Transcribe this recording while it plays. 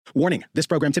Warning, this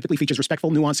program typically features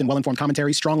respectful, nuanced, and well-informed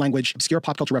commentary, strong language, obscure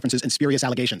pop culture references, and spurious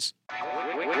allegations.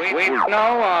 We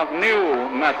know of new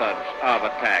methods of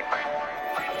attack.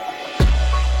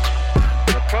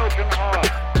 The Trojan horse,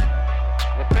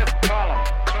 the fifth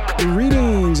column.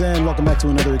 Greetings, and welcome back to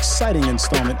another exciting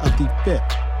installment of the Fifth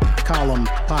Column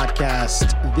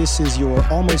Podcast. This is your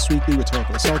almost weekly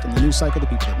rhetorical assault on the news cycle, the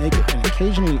people that make it, and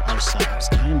occasionally ourselves.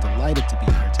 I am delighted to be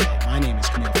here today. My name is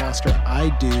Camille Foster.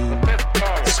 I do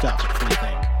stuff at Free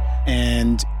Think.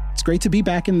 And it's great to be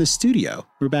back in the studio.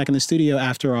 We're back in the studio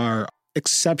after our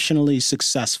exceptionally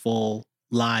successful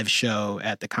live show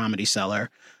at the Comedy Cellar.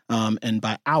 And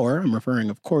by our, I'm referring,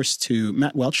 of course, to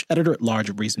Matt Welch, editor-at-large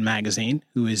of Reason Magazine,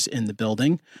 who is in the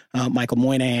building. Michael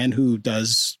Moynihan, who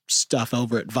does stuff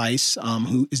over at Vice,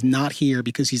 who is not here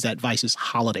because he's at Vice's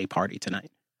holiday party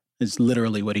tonight. It's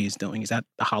literally what he's doing. He's at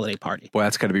the holiday party. Boy,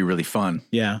 that's got to be really fun.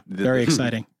 Yeah, very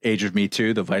exciting. Age of Me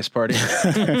Too, the Vice party,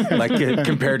 like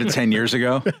compared to 10 years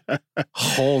ago.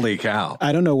 Holy cow.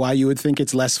 I don't know why you would think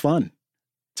it's less fun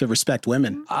to respect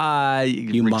women.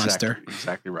 You monster.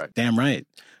 Exactly right. Damn right.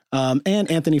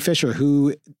 And Anthony Fisher,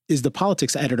 who is the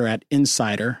politics editor at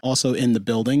Insider, also in the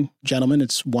building. Gentlemen,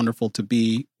 it's wonderful to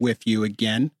be with you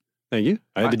again. Thank you.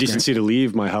 I had the decency to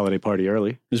leave my holiday party early.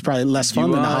 It was probably less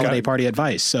fun than the holiday party at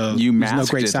Vice. So you masked no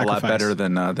great it sacrifice. a lot better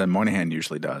than Moynihan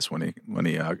usually does when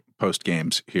he post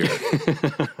games here.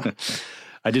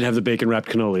 I did have the bacon wrapped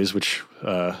cannolis, which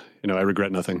I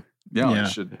regret nothing. Yeah.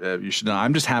 You should know.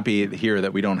 I'm just happy here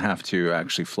that we don't have to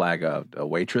actually flag a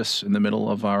waitress in the middle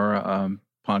of our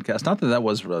podcast. Not that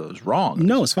was wrong.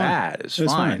 No, it's fine. Bad. It's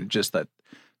fine. Just that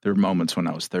there were moments when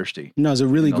I was thirsty. No, it was a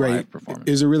really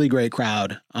great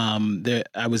crowd.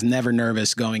 I was never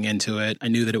nervous going into it. I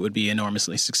knew that it would be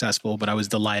enormously successful, but I was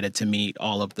delighted to meet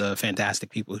all of the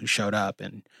fantastic people who showed up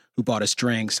and who bought us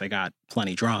drinks. I got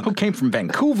plenty drunk. Who came from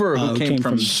Vancouver? Who came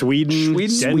from Sweden,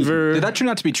 Denver. Did that turn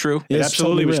out to be true? It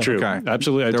absolutely was true. Okay.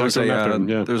 Absolutely.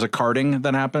 There was a carding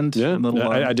that happened. Yeah.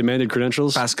 I demanded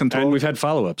credentials. Pass control. And we've had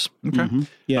follow-ups. Okay. Mm-hmm.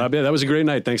 Yeah. That was a great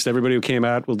night. Thanks to everybody who came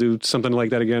out. We'll do something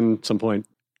like that again at some point.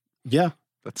 Yeah.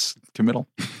 That's committal.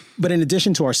 But in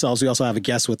addition to ourselves, we also have a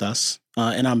guest with us.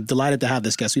 And I'm delighted to have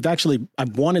this guest.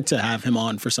 I've wanted to have him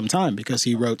on for some time because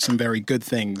he wrote some very good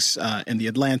things in The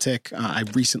Atlantic. I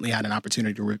recently had an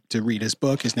opportunity to read his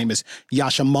book. His name is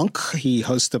Yascha Mounk. He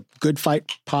hosts the Good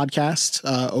Fight podcast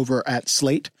over at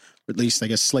Slate. Or at least I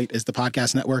guess Slate is the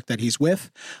podcast network that he's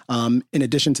with. In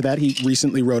addition to that, he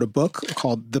recently wrote a book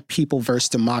called The People vs.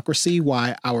 Democracy,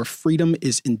 Why Our Freedom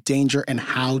is in Danger and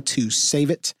How to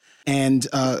Save It. And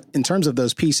in terms of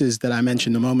those pieces that I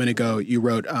mentioned a moment ago, you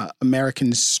wrote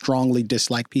Americans Strongly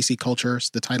Dislike PC Culture. It's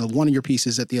the title of one of your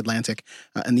pieces at The Atlantic.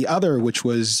 And the other, which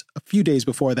was a few days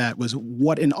before that, was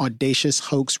What an Audacious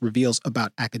Hoax Reveals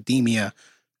About Academia.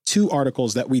 Two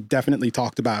articles that we definitely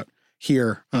talked about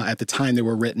here at the time they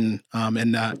were written.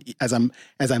 And as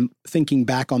I'm thinking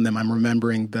back on them, I'm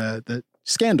remembering the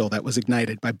scandal that was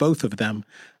ignited by both of them.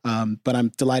 But I'm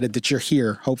delighted that you're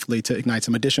here, hopefully to ignite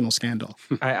some additional scandal.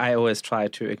 I always try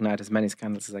to ignite as many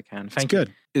scandals as I can. Thank you.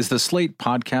 Good. Is the Slate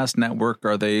podcast network,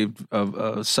 are they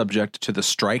subject to the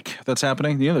strike that's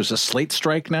happening? There's a Slate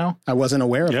strike now. I wasn't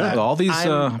aware of that. All these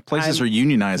places are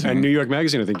unionizing. And New York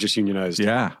Magazine, I think, just unionized.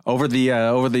 Yeah, over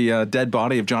the dead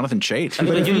body of Jonathan Chait. I think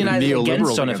they're unionizing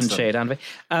against Jonathan Chait,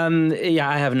 aren't they?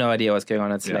 I have no idea what's going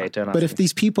on at Slate. Yeah. But if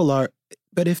these people are,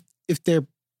 if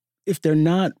they're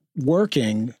not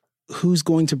working, who's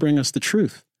going to bring us the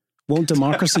truth? Won't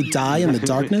democracy die in the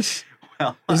darkness?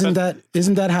 Well, isn't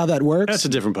that how that works? That's a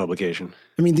different publication.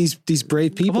 I mean, these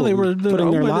brave people, they were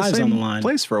putting their lives on the line.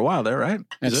 Place for a while there, right?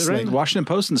 Is that right? Washington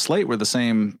Post and Slate were the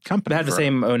same company. They had the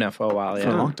same owner for a while, for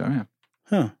a long time.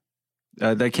 Yeah.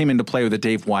 Huh. They came into play with the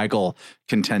Dave Weigel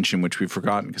contention, which we've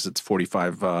forgotten because it's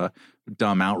 45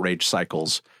 dumb outrage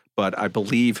cycles. But I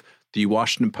believe the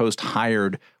Washington Post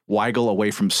hired Weigel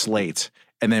away from Slate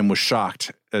and then was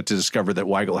shocked to discover that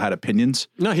Weigel had opinions.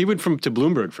 No, he went to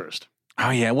Bloomberg first. Oh,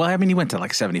 yeah. Well, I mean, he went to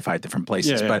like 75 different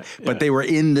places, but they were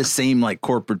in the same like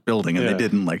corporate building and they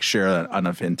didn't like share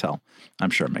enough intel. I'm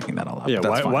sure I'm making that all up. Yeah,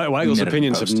 Weigel's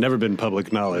opinions have never been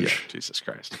public knowledge. Yeah, Jesus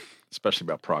Christ. Especially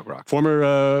about prog rock.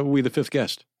 Former We the Fifth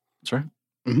guest. That's right.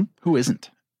 Mm-hmm. Who isn't?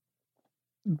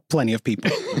 Plenty of people.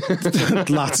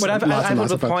 lots I and thought lots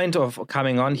the of folks. point of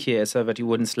coming on here so that you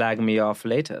wouldn't slag me off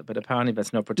later, but apparently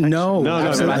that's no protection. No,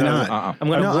 absolutely not. I'm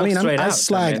going to walk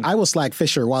straight out. I will slag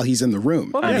Fisher while he's in the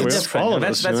room. Well, that's we're different. all of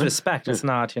That's us, respect. It's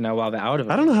not, while they're out of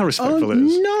it. I don't know how respectful it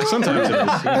is. No. Sometimes it is.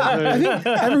 I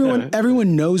think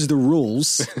everyone knows the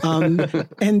rules.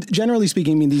 And generally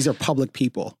speaking, I mean, these are public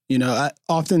people.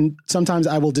 Sometimes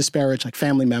I will disparage like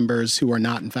family members who are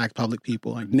not in fact public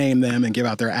people, like name them and give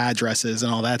out their addresses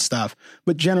and all that stuff.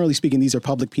 But generally speaking, these are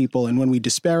public people. And when we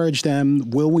disparage them,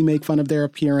 will we make fun of their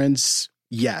appearance?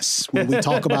 Yes. Will we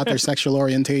talk about their sexual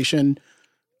orientation?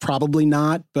 Probably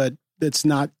not, but it's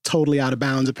not totally out of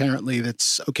bounds. Apparently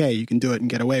that's okay. You can do it and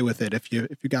get away with it if you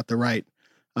got the right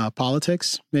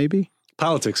politics, maybe.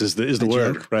 Politics is the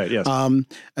word, joke. Right? Yes.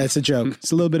 It's a joke.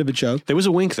 It's a little bit of a joke. There was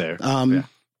a wink there.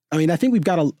 I mean, I think we've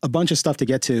got a bunch of stuff to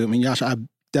get to. I mean, Yascha, I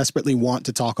desperately want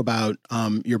to talk about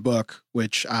your book,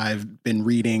 which I've been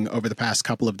reading over the past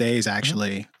couple of days,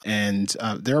 actually. And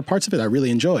there are parts of it I really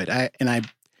enjoyed.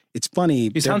 It's funny.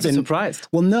 You sound so surprised.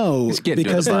 Well, no,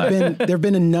 because there've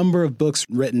been a number of books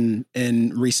written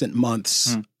in recent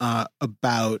months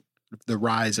about the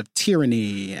rise of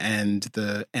tyranny and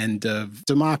the end of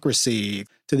democracy.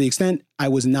 To the extent I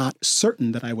was not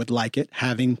certain that I would like it,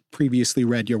 having previously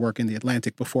read your work in The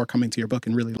Atlantic before coming to your book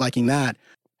and really liking that,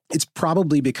 it's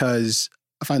probably because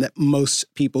I find that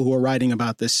most people who are writing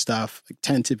about this stuff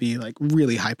tend to be like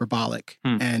really hyperbolic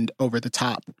and over the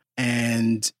top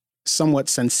and somewhat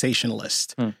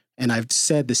sensationalist. And I've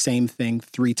said the same thing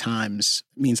 3 times.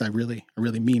 It means I really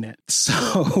mean it.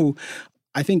 So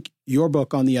I think your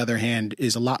book, on the other hand,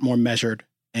 is a lot more measured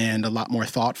and a lot more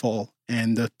thoughtful.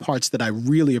 And the parts that I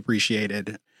really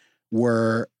appreciated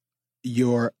were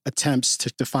your attempts to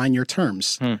define your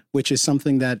terms, which is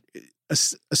something that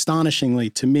astonishingly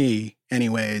to me,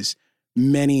 anyways,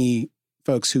 many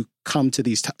folks who come to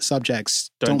these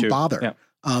subjects don't bother.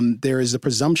 Yeah. There is a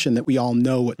presumption that we all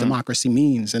know what democracy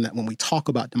means, and that when we talk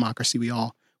about democracy, we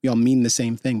all mean the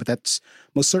same thing. But that's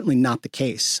most certainly not the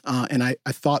case. And I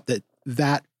thought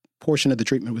that portion of the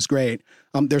treatment was great.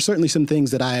 There's certainly some things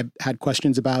that I had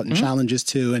questions about and challenges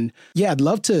to. And yeah, I'd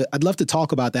love to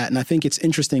talk about that. And I think it's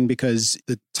interesting because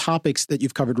the topics that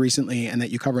you've covered recently and that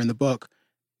you cover in the book,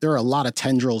 there are a lot of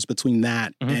tendrils between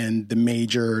that and the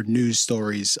major news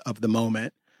stories of the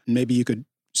moment. And maybe you could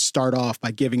start off by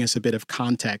giving us a bit of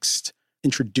context,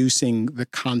 introducing the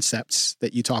concepts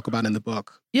that you talk about in the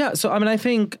book. Yeah. So, I mean, I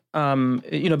think,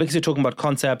 because you're talking about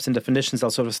concepts and definitions,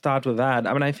 I'll sort of start with that.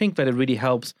 I mean, I think that it really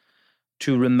helps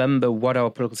to remember what our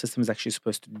political system is actually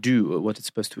supposed to do, or what it's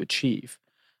supposed to achieve.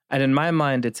 And in my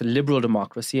mind, it's a liberal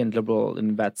democracy, and liberal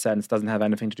in that sense doesn't have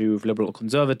anything to do with liberal or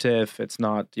conservative. It's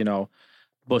not,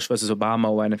 Bush versus Obama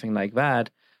or anything like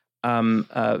that.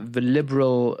 The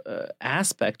liberal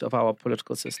aspect of our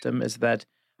political system is that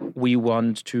we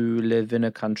want to live in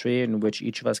a country in which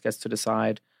each of us gets to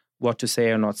decide what to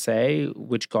say or not say,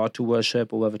 which God to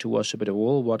worship or whether to worship at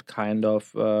all, what kind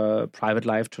of private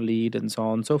life to lead, and so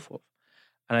on and so forth.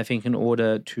 And I think in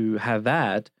order to have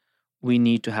that, we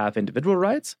need to have individual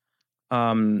rights,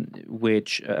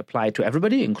 which apply to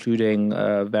everybody, including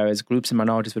various groups and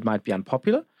minorities that might be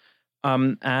unpopular.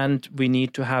 And we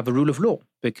need to have a rule of law,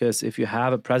 because if you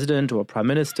have a president or a prime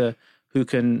minister who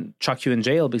can chuck you in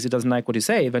jail because he doesn't like what you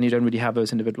say, then you don't really have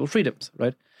those individual freedoms,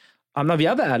 right? Now, the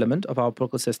other element of our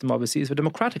political system, obviously, is the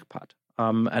democratic part.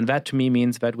 And that, to me,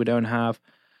 means that we don't have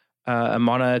a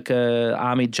monarch, an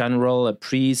army general, a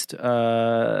priest,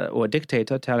 or a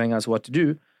dictator telling us what to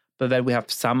do, but that we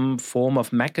have some form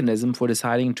of mechanism for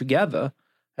deciding together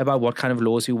about what kind of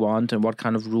laws we want and what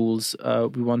kind of rules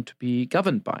we want to be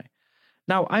governed by.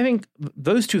 Now, I think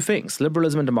those two things,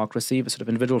 liberalism and democracy, the sort of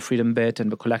individual freedom bit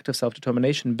and the collective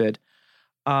self-determination bit,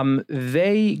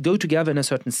 they go together in a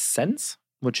certain sense,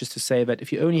 which is to say that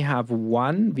if you only have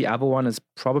one, the other one is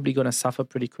probably going to suffer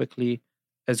pretty quickly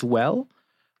as well.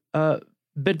 But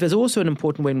there's also an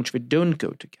important way in which they don't go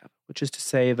together, which is to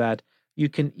say that you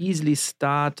can easily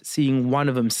start seeing one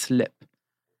of them slip,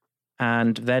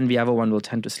 and then the other one will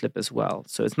tend to slip as well.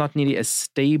 So it's not nearly as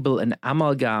stable an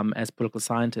amalgam as political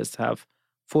scientists have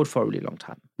fought for a really long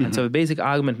time. And so the basic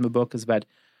argument in the book is that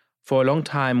for a long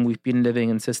time we've been living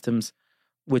in systems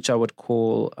which I would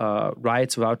call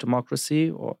rights without democracy,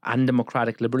 or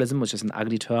undemocratic liberalism, which is an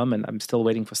ugly term, and I'm still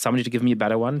waiting for somebody to give me a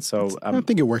better one. So I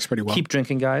think it works pretty well. Keep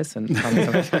drinking, guys, and tell me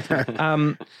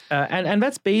something. And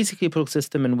that's basically a political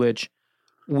system in which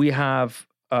we have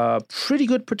pretty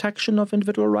good protection of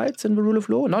individual rights and the rule of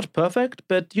law. Not perfect,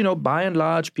 but by and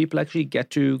large, people actually get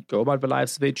to go about their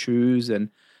lives as they choose, and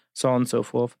so on and so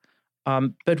forth.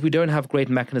 But we don't have great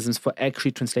mechanisms for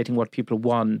actually translating what people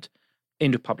want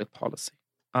into public policy.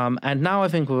 And now I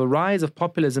think with the rise of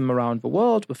populism around the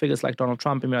world, with figures like Donald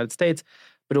Trump in the United States,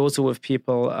 but also with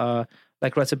people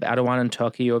like Recep Erdogan in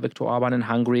Turkey or Viktor Orban in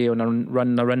Hungary or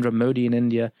Narendra Modi in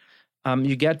India,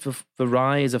 you get the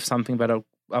rise of something that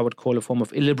I would call a form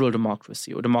of illiberal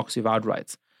democracy or democracy without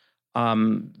rights.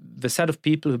 The set of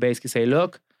people who basically say,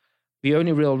 look, the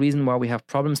only real reason why we have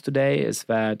problems today is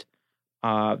that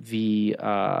the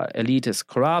elite is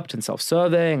corrupt and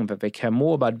self-serving, that they care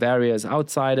more about various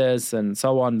outsiders and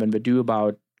so on than they do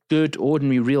about good,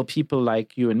 ordinary, real people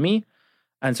like you and me.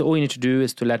 And so all you need to do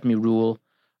is to let me rule,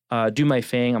 do my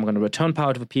thing. I'm going to return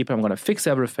power to the people. I'm going to fix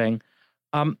everything.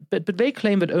 But they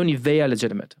claim that only they are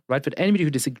legitimate, right? But anybody who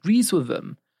disagrees with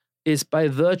them is by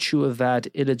virtue of that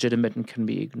illegitimate and can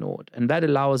be ignored. And that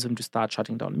allows them to start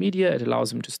shutting down media. It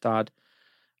allows them to start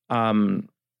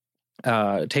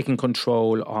taking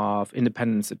control of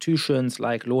independent institutions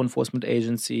like law enforcement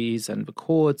agencies and the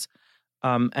courts.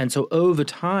 And so over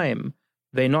time,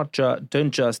 they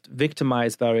don't just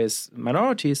victimize various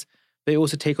minorities, they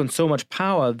also take on so much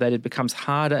power that it becomes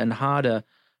harder and harder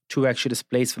to actually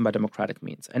displace them by democratic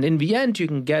means. And in the end, you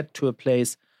can get to a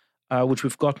place which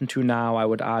we've gotten to now, I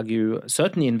would argue,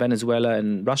 certainly in Venezuela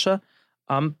and Russia,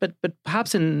 but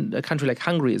perhaps in a country like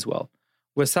Hungary as well,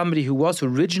 where somebody who was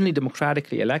originally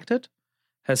democratically elected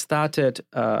has started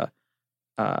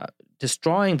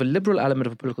destroying the liberal element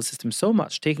of the political system so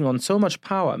much, taking on so much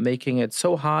power, making it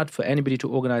so hard for anybody to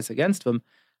organize against them,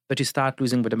 that you start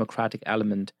losing the democratic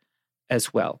element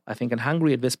as well. I think in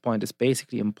Hungary at this point, it's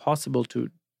basically impossible to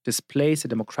displace a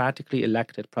democratically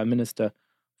elected prime minister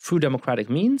through democratic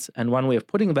means. And one way of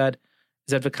putting that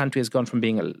is that the country has gone from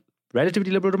being a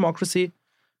relatively liberal democracy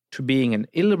to being an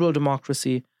illiberal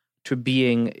democracy to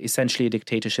being essentially a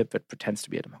dictatorship that pretends to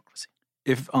be a democracy.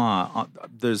 If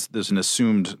there's an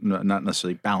assumed, not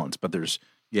necessarily balance, but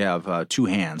you have two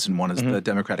hands, and one is the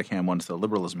democratic hand, one is the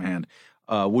liberalism hand.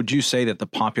 Would you say that the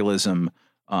populism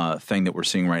thing that we're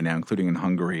seeing right now, including in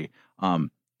Hungary,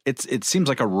 it seems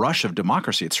like a rush of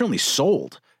democracy? It's certainly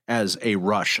sold as a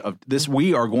rush of this.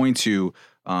 We are going to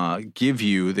give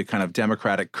you the kind of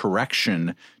democratic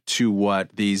correction to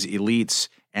what these elites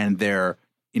and their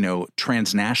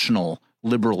transnational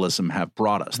liberalism have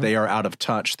brought us. They are out of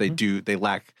touch. They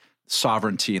lack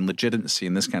sovereignty and legitimacy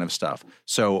and this kind of stuff.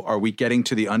 So are we getting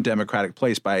to the undemocratic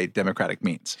place by democratic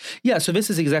means? Yeah, so this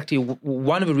is exactly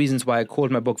one of the reasons why I called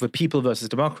my book The People versus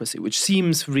Democracy, which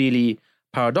seems really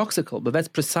paradoxical, but that's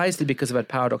precisely because of that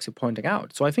paradox you're pointing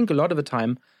out. So I think a lot of the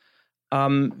time,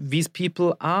 these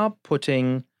people are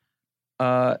putting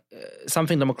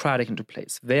something democratic into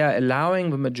place. They are allowing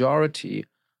the majority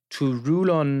to rule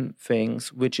on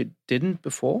things which it didn't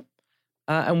before,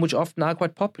 and which often are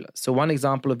quite popular. So one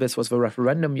example of this was the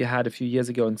referendum you had a few years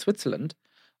ago in Switzerland,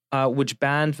 which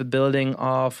banned the building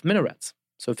of minarets.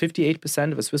 So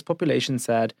 58% of the Swiss population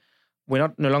said,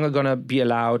 we're no longer going to be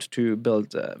allowed to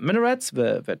build minarets.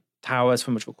 The towers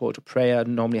from which we're called to prayer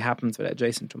normally happens when they're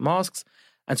adjacent to mosques.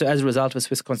 And so as a result, the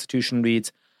Swiss constitution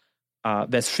reads,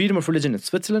 there's freedom of religion in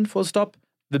Switzerland, full stop.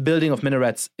 The building of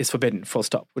minarets is forbidden, full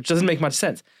stop, which doesn't make much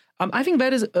sense. I think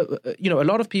that is, a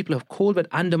lot of people have called that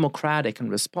undemocratic in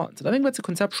response. And I think that's a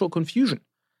conceptual confusion.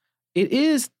 It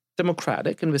is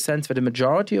democratic in the sense that the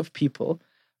majority of people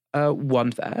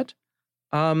want that.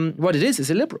 What it is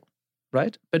illiberal,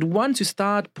 right? But once you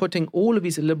start putting all of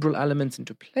these illiberal elements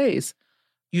into place,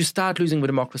 you start losing the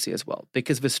democracy as well.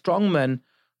 Because the strongman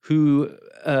who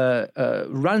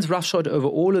runs roughshod over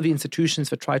all of the institutions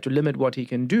that try to limit what he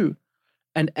can do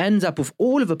and ends up with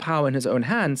all of the power in his own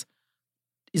hands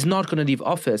is not going to leave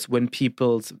office when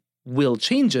people's will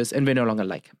changes and they no longer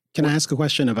like him. Can I ask a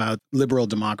question about liberal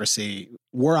democracy?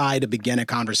 Were I to begin a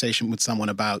conversation with someone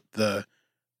about the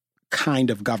kind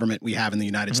of government we have in the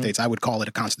United States, I would call it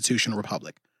a constitutional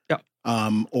republic. Yeah.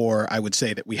 Or I would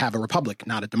say that we have a republic,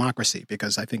 not a democracy,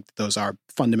 because I think those are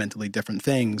fundamentally different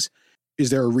things. Is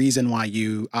there a reason why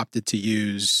you opted to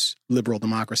use liberal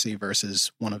democracy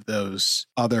versus one of those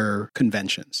other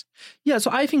conventions? Yeah,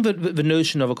 so I think that the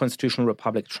notion of a constitutional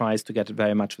republic tries to get at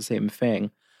very much the same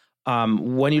thing.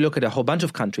 When you look at a whole bunch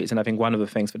of countries, and I think one of the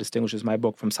things that distinguishes my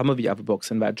book from some of the other books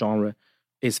in that genre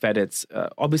is that it's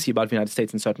obviously about the United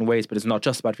States in certain ways, but it's not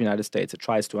just about the United States. It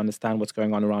tries to understand what's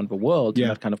going on around the world in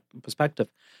that kind of perspective.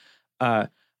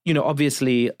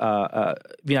 Obviously, the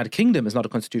United Kingdom is not a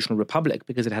constitutional republic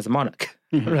because it has a monarch,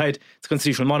 right? It's a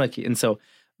constitutional monarchy. And so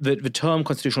the term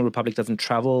constitutional republic doesn't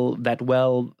travel that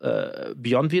well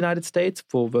beyond the United States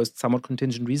for those somewhat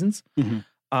contingent reasons.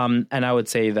 And I would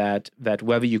say that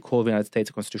whether you call the United States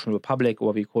a constitutional republic or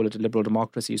whether you call it a liberal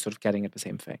democracy, you're sort of getting at the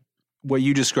same thing. What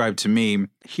you described to me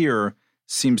here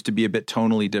seems to be a bit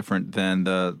tonally different than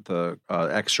the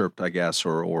excerpt, I guess,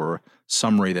 or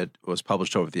summary that was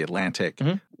published over the Atlantic,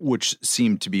 which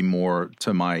seemed to be more,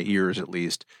 to my ears at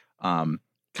least,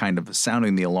 kind of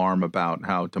sounding the alarm about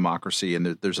how democracy and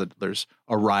there's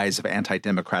a rise of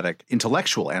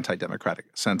intellectual anti-democratic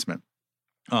sentiment.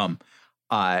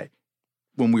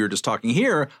 When we were just talking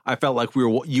here, I felt like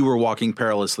you were walking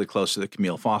perilously close to the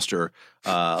Camille Foster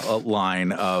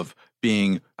line of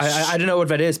being. I don't know what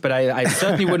that is, but I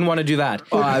certainly wouldn't want to do that.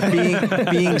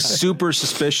 Being super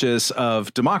suspicious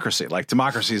of democracy. Like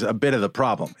democracy is a bit of the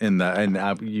problem you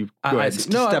go ahead,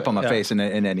 step on my face in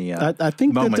any I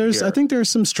think moment that here. I think there's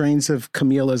some strains of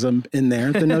Camilleism in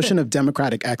there. The notion of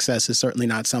democratic excess is certainly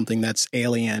not something that's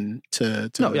alien to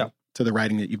the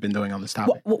writing that you've been doing on this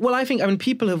topic. Well, I think,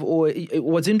 people have always,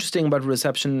 what's interesting about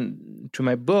reception to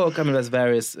my book, there's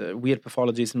various weird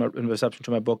pathologies in reception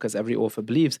to my book, as every author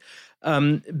believes.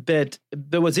 But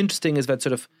what's interesting is that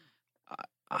sort of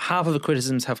half of the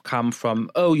criticisms have come from,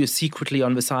 you're secretly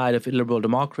on the side of illiberal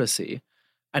democracy.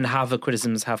 And half the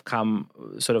criticisms have come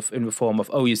sort of in the form of,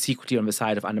 you're secretly on the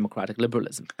side of undemocratic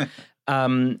liberalism.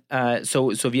 So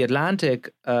the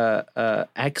Atlantic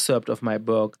excerpt of my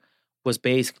book was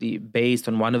basically based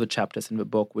on one of the chapters in the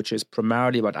book, which is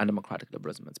primarily about undemocratic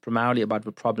liberalism. It's primarily about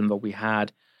the problem that we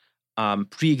had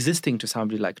pre-existing to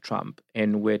somebody like Trump,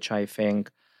 in which I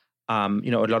think, a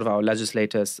lot of our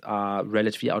legislators are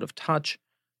relatively out of touch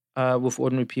with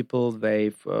ordinary people.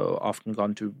 They've often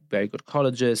gone to very good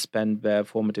colleges, spent their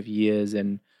formative years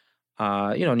in,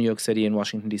 New York City and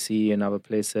Washington, D.C. and other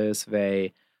places.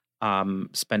 They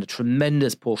spend a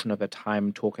tremendous portion of their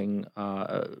time talking,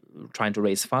 trying to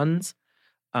raise funds.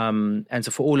 And so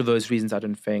for all of those reasons, I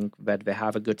don't think that they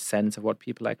have a good sense of what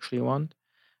people actually want.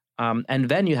 And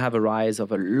then you have a rise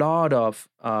of a lot of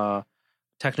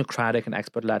technocratic and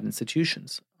expert-led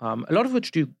institutions, a lot of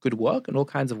which do good work in all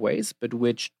kinds of ways, but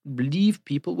which leave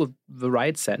people with the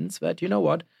right sense that,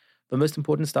 the most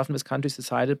important stuff in this country is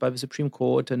decided by the Supreme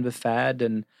Court and the Fed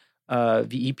and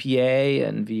the EPA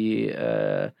and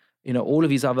the all of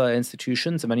these other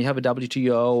institutions. And then you have a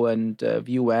WTO and the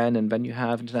UN, and then you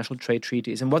have international trade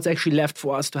treaties. And what's actually left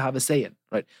for us to have a say in,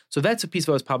 right? So that's a piece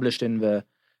that was published in the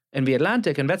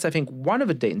Atlantic. And that's, I think, one of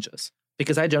the dangers,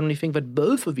 because I generally think that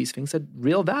both of these things are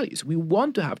real values. We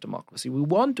want to have democracy. We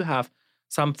want to have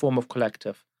some form of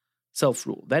collective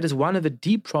self-rule. That is one of the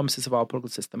deep promises of our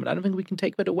political system. And I don't think we can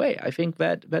take that away. I think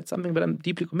that that's something that I'm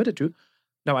deeply committed to.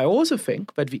 Now, I also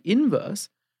think that the inverse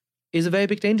is a very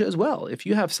big danger as well. If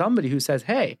you have somebody who says,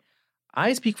 hey,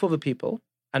 I speak for the people,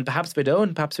 and perhaps they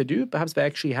don't, perhaps they do, perhaps they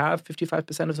actually have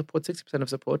 55% of support, 60% of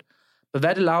support, but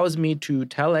that allows me to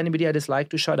tell anybody I dislike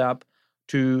to shut up,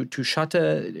 to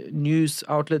shutter news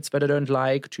outlets that I don't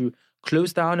like, to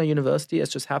close down a university, as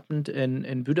just happened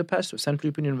in Budapest, or Central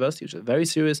European University, which is a very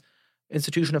serious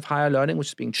institution of higher learning, which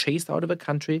is being chased out of the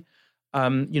country.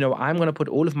 I'm going to put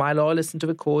all of my loyalists into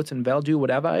the courts, and they'll do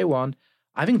whatever I want.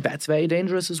 I think that's very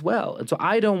dangerous as well. And so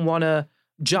I don't want to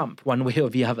jump one way or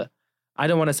the other. I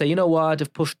don't want to say,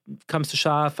 if push comes to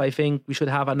shove, I think we should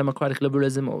have undemocratic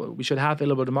liberalism or we should have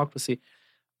illiberal democracy.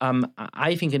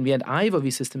 I think in the end, either of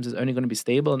these systems is only going to be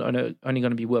stable and only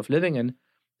going to be worth living in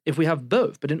if we have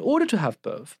both. But in order to have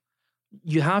both,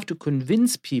 you have to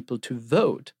convince people to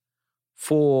vote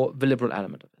for the liberal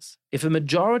element of this. If a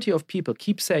majority of people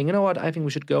keep saying, I think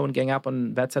we should go and gang up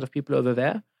on that set of people over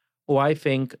there, or I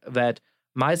think that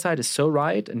my side is so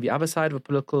right and the other side of the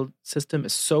political system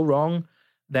is so wrong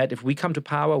that if we come to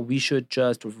power, we should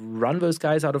just run those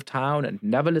guys out of town and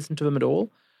never listen to them at all,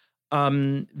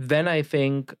 then I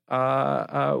think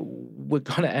we're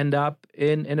going to end up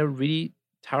in a really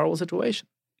terrible situation.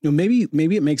 Maybe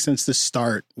it makes sense to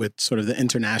start with sort of the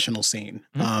international scene,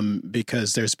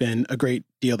 because there's been a great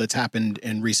deal that's happened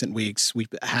in recent weeks. We've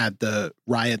had the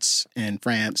riots in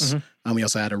France. We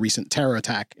also had a recent terror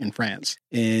attack in France.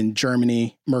 In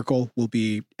Germany, Merkel will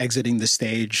be exiting the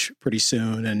stage pretty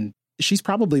soon, and she's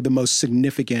probably the most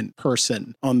significant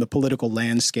person on the political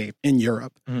landscape in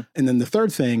Europe. And then the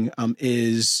third thing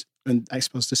is, and I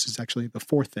suppose this is actually the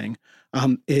fourth thing,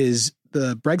 is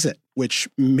the Brexit, which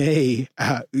may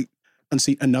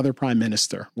unseat another prime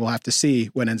minister. We'll have to see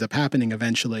what ends up happening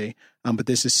eventually. But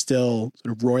this is still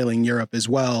sort of roiling Europe as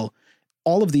well.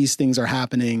 All of these things are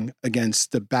happening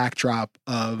against the backdrop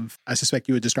of, I suspect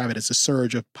you would describe it as a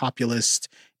surge of populist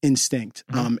instinct.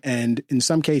 And in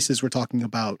some cases, we're talking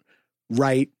about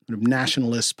right, sort of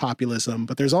nationalist populism,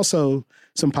 but there's also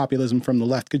some populism from the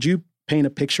left. Could you paint a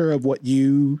picture of what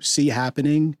you see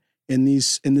happening in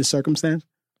this circumstance?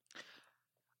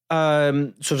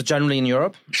 Sort of generally in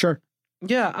Europe? Sure.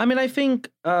 Yeah, I mean, I think,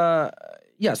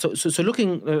 Yeah, so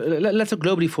looking, let's look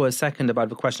globally for a second about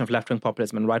the question of left-wing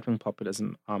populism and right-wing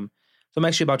populism. So I'm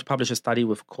actually about to publish a study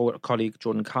with colleague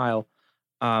Jordan Kyle,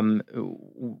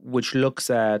 which looks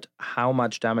at how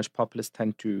much damage populists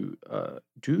tend to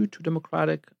do to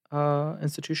democratic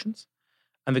institutions.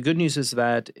 And the good news is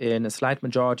that in a slight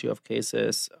majority of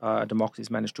cases, democracies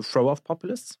manage to throw off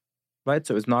populists, right?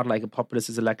 So it's not like a populist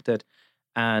is elected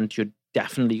and you're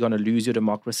definitely going to lose your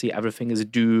democracy. Everything is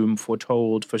doomed,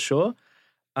 foretold, for sure.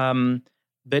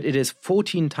 But it is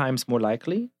 14 times more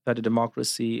likely that a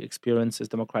democracy experiences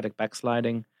democratic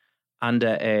backsliding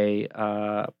under a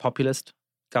populist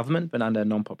government than under a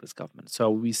non-populist government.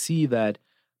 So we see that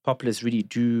populists really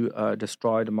do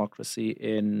destroy democracy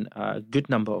in a good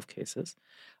number of cases.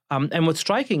 And what's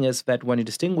striking is that when you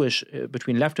distinguish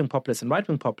between left-wing populists and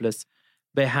right-wing populists,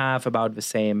 they have about the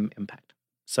same impact.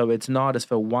 So it's not as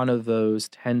though one of those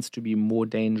tends to be more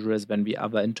dangerous than the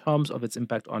other in terms of its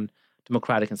impact on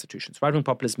democratic institutions. Right-wing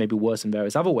populists may be worse in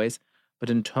various other ways, but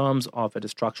in terms of the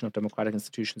destruction of democratic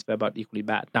institutions, they're about equally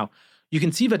bad. Now, you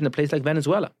can see that in a place like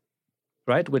Venezuela,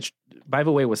 right, which, by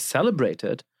the way, was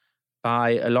celebrated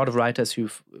by a lot of writers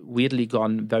who've weirdly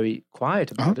gone very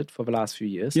quiet about it for the last few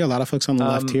years. Yeah, a lot of folks on the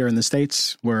left here in the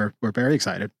States were very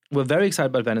excited. We're very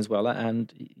excited about Venezuela.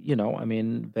 And,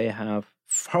 they have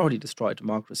thoroughly destroyed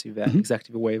democracy there,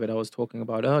 exactly the way that I was talking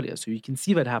about earlier. So you can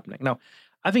see that happening. Now,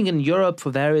 I think in Europe, for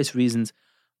various reasons,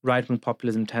 right-wing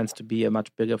populism tends to be a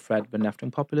much bigger threat than left-wing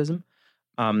populism.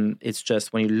 It's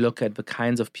just when you look at the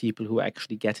kinds of people who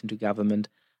actually get into government,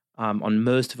 on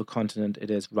most of the continent,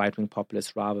 it is right-wing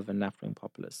populists rather than left-wing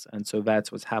populists. And so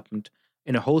that's what's happened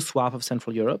in a whole swath of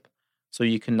Central Europe. So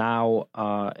you can now,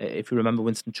 if you remember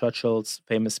Winston Churchill's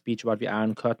famous speech about the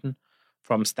Iron Curtain,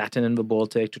 from Stettin in the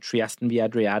Baltic to Trieste in the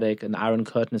Adriatic, an Iron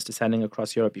Curtain is descending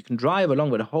across Europe. You can drive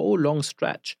along with a whole long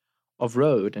stretch of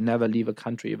road and never leave a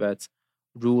country that's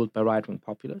ruled by right-wing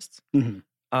populists. Is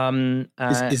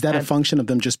that a function of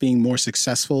them just being more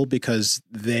successful because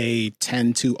they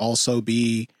tend to also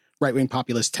be right-wing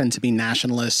populists tend to be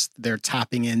nationalists? They're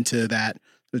tapping into the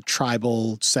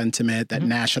tribal sentiment, that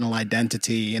national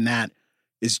identity, and that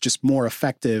is just more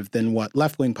effective than what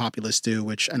left-wing populists do,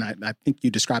 and I think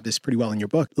you described this pretty well in your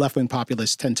book. Left-wing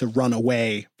populists tend to run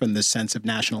away from this sense of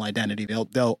national identity.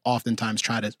 They'll oftentimes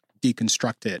try to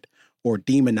deconstruct it or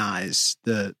demonize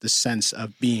the sense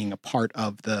of being a part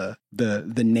of the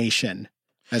nation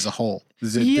as a whole.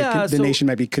 The nation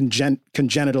might be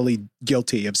congenitally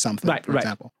guilty of something, for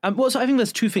example. So I think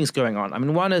there's two things going on. I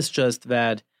mean, one is just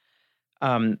that,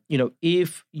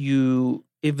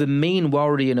 if the main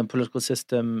worry in a political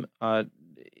system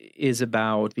is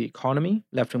about the economy,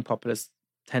 left-wing populists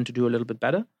tend to do a little bit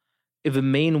better. If the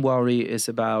main worry is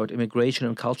about immigration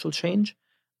and cultural change,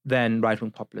 then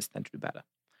right-wing populists tend to do better.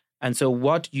 And so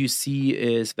what you see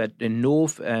is that in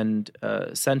North and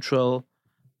Central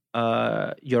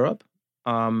Europe,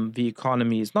 the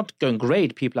economy is not going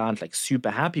great. People aren't like super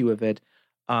happy with it,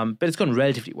 but it's gone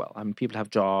relatively well. I mean, people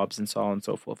have jobs and so on and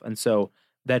so forth. And so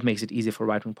that makes it easier for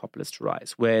right-wing populists to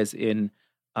rise. Whereas in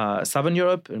Southern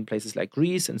Europe, in places like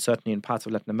Greece, and certainly in parts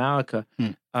of Latin America,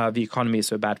 the economy is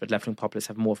so bad that left-wing populists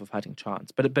have more of a fighting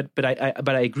chance. But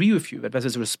I agree with you that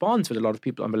there's a response that a lot of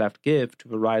people on the left give to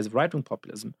the rise of right-wing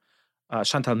populism.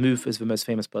 Chantal Mouffe is the most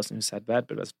famous person who said that,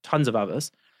 but there's tons of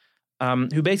others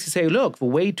who basically say, look, the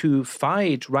way to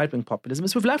fight right-wing populism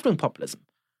is with left-wing populism.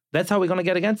 That's how we're going to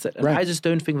get against it. And I just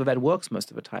don't think that works most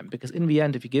of the time, because in the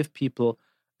end, if you give people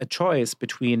a choice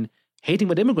between hating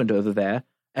that immigrant over there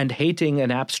and hating an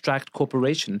abstract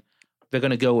corporation, they're going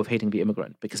to go with hating the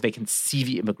immigrant because they can see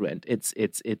the immigrant. It's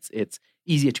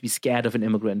easier to be scared of an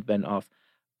immigrant than of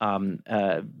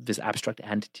this abstract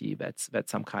entity that's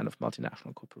some kind of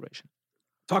multinational corporation.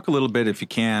 Talk a little bit, if you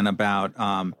can, about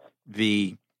for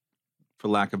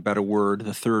lack of a better word,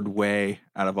 the third way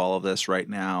out of all of this right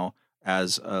now,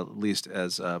 as at least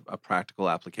as a practical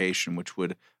application, which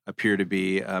would appear to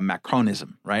be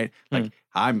Macronism, right? Like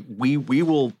we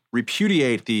will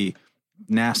repudiate the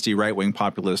nasty right-wing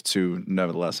populists who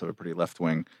nevertheless have a pretty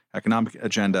left-wing economic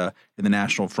agenda in the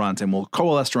National Front, and we'll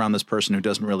coalesce around this person who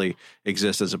doesn't really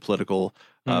exist as a political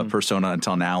persona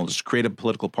until now. We'll just create a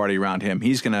political party around him.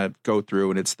 He's going to go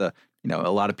through, and it's a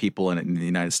lot of people in the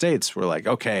United States were like,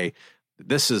 okay,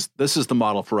 this is the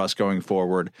model for us going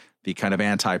forward. The kind of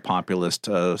anti-populist,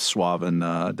 suave and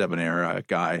debonair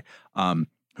guy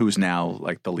who's now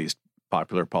like the least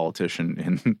popular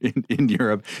politician in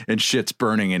Europe, and shit's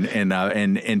burning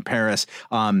in Paris.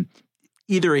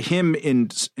 Either him in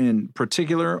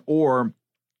particular, or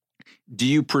do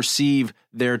you perceive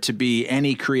there to be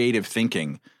any creative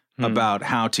thinking about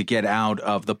how to get out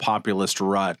of the populist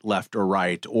rut, left or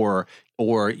right, or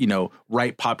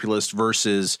right populist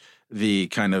versus the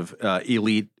kind of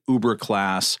elite uber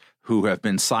class who have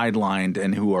been sidelined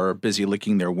and who are busy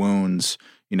licking their wounds,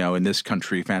 in this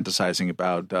country, fantasizing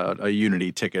about a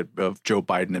unity ticket of Joe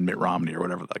Biden and Mitt Romney or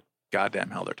whatever the goddamn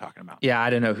hell they're talking about. Yeah, I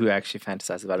don't know who actually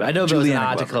fantasizes about it. I know there was an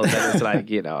article that was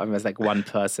like, it's like one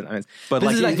person. But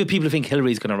this is like the people who think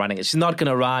Hillary's going to run it. She's not going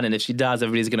to run, and if she does,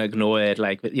 everybody's going to ignore it.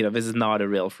 Like, this is not a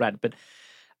real threat. But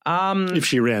if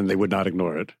she ran, they would not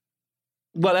ignore it.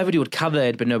 Well, everybody would cover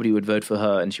it, but nobody would vote for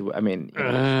her. And I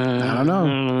don't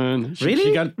know. Really?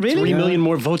 She got 3 million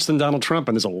more votes than Donald Trump,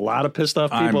 and there's a lot of pissed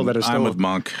off people that are still. I'm with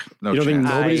Mounk. No, you don't think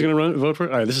nobody's going to vote for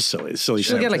her? All right, this is silly. It's silly.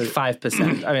 She'll get like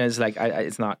 5%. It's like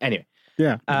it's not. Anyway.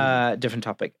 Yeah. Different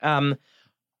topic. Well,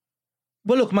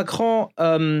 look,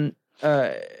 Macron.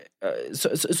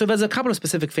 So there's a couple of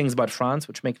specific things about France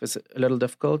which make this a little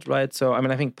difficult, right? So,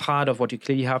 I think part of what you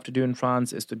clearly have to do in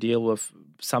France is to deal with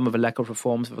some of the lack of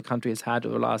reforms that the country has had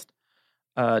over the last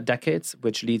decades,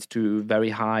 which leads to very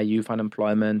high youth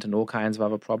unemployment and all kinds of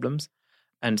other problems.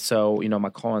 And so,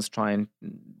 Macron is trying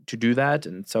to do that,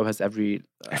 and so has every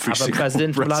other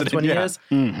president for the last 20 years.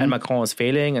 Mm-hmm. And Macron is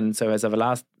failing, and so has the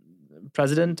last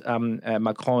president.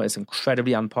 Macron is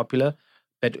incredibly unpopular.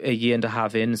 But a year and a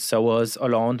half in, so was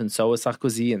Hollande, and so was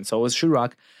Sarkozy, and so was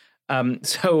Chirac.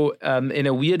 So in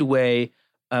a weird way,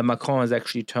 Macron has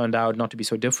actually turned out not to be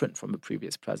so different from the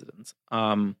previous presidents.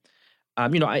 I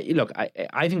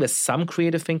think there's some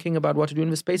creative thinking about what to do in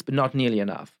this space, but not nearly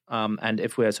enough. And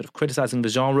if we're sort of criticizing the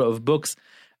genre of books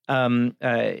in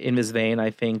this vein, I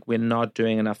think we're not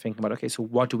doing enough thinking about, okay, so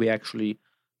what do we actually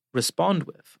respond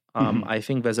with? I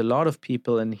think there's a lot of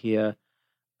people in here,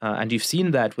 and you've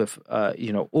seen that with,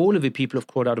 all of the people who've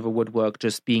crawled out of the woodwork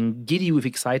just being giddy with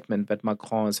excitement that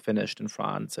Macron is finished in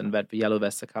France and that the yellow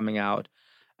vests are coming out.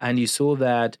 And you saw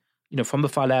that, from the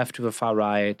far left to the far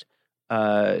right,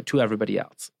 to everybody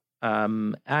else.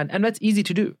 And that's easy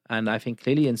to do. And I think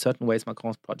clearly in certain ways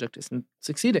Macron's project isn't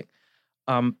succeeding.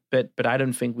 But I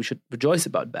don't think we should rejoice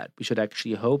about that. We should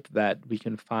actually hope that we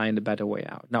can find a better way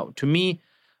out. Now, to me,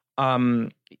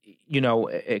 a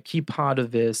key part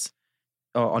of this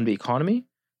on the economy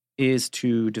is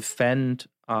to defend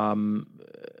the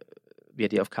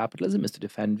idea of capitalism, is to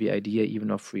defend the idea even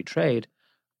of free trade,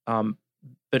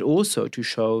 but also to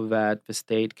show that the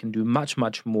state can do much,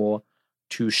 much more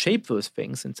to shape those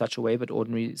things in such a way that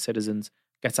ordinary citizens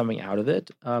get something out of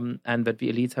it, and that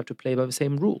the elites have to play by the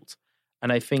same rules.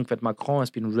 And I think that Macron has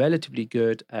been relatively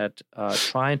good at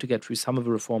trying to get through some of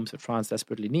the reforms that France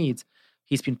desperately needs.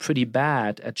 He's been pretty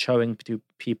bad at showing to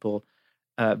people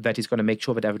that he's going to make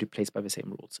sure that everybody plays by the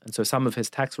same rules. And so some of his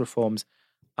tax reforms,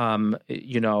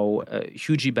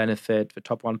 hugely benefit the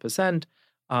top 1%,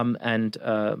 and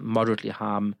moderately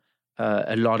harm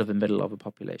a lot of the middle of the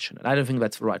population. And I don't think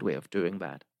that's the right way of doing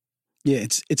that. Yeah,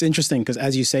 it's interesting because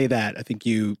as you say that, I think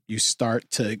you start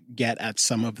to get at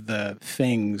some of the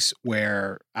things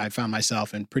where I found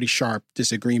myself in pretty sharp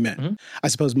disagreement. Mm-hmm. I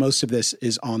suppose most of this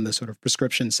is on the sort of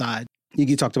prescription side.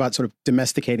 You talked about sort of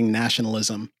domesticating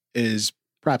nationalism is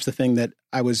perhaps the thing that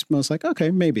I was most like,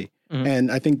 okay, maybe. Mm-hmm.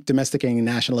 And I think domesticating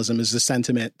nationalism is the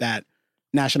sentiment that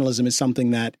nationalism is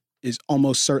something that is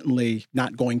almost certainly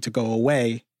not going to go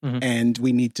away. Mm-hmm. And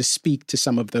we need to speak to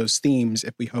some of those themes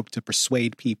if we hope to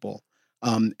persuade people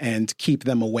and keep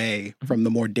them away from the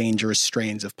more dangerous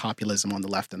strains of populism on the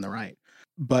left and the right.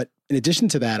 But in addition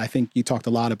to that, I think you talked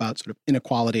a lot about sort of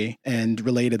inequality, and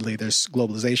relatedly, there's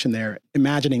globalization there.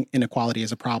 Imagining inequality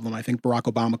as a problem, I think Barack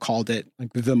Obama called it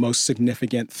like the most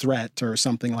significant threat or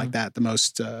something like that, the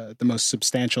most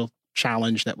substantial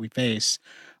challenge that we face.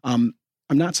 I'm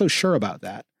not so sure about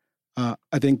that.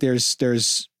 I think there's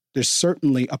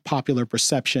certainly a popular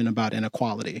perception about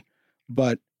inequality,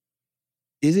 but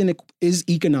is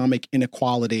economic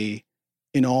inequality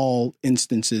in all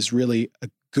instances really a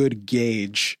good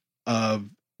gauge of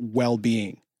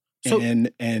well-being? So,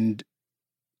 and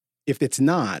if it's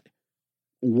not,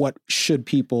 what should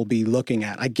people be looking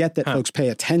at? I get that folks pay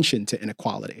attention to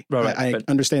inequality. Right, I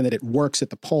understand that it works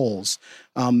at the polls,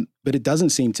 but it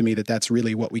doesn't seem to me that that's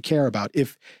really what we care about.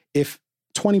 If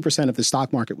 20% of the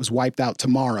stock market was wiped out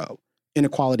tomorrow,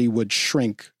 inequality would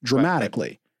shrink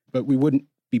dramatically, but we wouldn't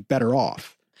be better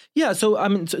off. Yeah, so I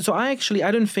mean, so I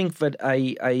don't think that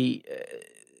I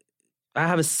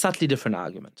have a subtly different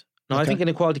argument. No, okay. I think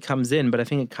inequality comes in, but I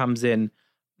think it comes in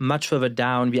much further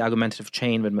down the argumentative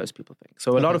chain than most people think.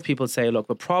 So a lot of people say, look,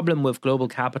 the problem with global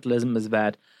capitalism is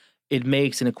that it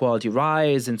makes inequality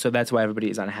rise, and so that's why everybody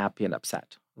is unhappy and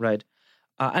upset, right?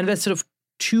 And there's sort of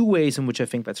two ways in which I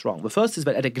think that's wrong. The first is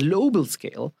that at a global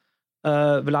scale,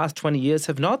 the last 20 years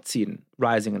have not seen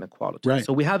rising inequality. Right.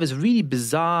 So we have this really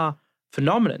bizarre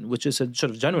phenomenon, which is a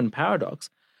sort of genuine paradox,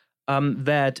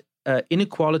 that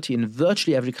inequality in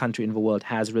virtually every country in the world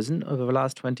has risen over the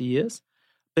last 20 years.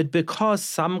 But because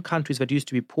some countries that used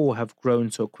to be poor have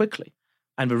grown so quickly,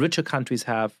 and the richer countries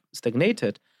have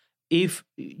stagnated, if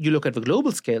you look at the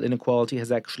global scale, inequality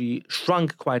has actually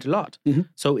shrunk quite a lot. Mm-hmm.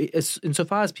 So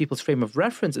insofar as people's frame of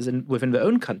reference is within their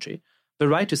own country, the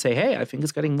right to say, hey, I think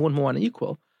it's getting more and more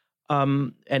unequal.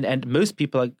 And most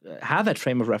people have that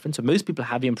frame of reference. So most people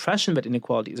have the impression that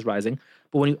inequality is rising.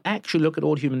 But when you actually look at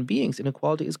all human beings,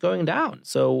 inequality is going down.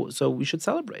 So we should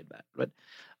celebrate that. Right?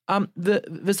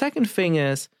 The second thing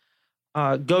is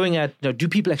going at, do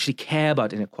people actually care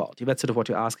about inequality? That's sort of what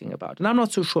you're asking about. And I'm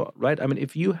not so sure, right? I mean,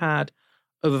 if you had,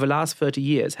 over the last 30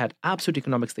 years, had absolute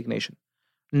economic stagnation,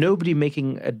 nobody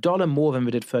making $1 more than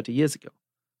we did 30 years ago,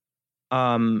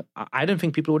 I don't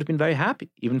think people would have been very happy,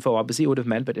 even though obviously it would have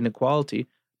meant that inequality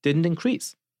didn't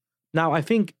increase. Now, I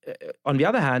think, on the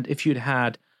other hand, if you'd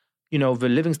had, the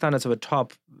living standards of the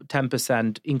top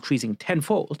 10% increasing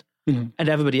tenfold, and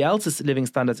everybody else's living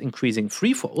standards increasing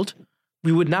threefold,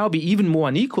 we would now be even more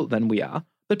unequal than we are,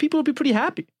 but people would be pretty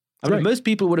happy. I mean, most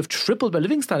people would have tripled their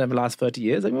living standard in the last 30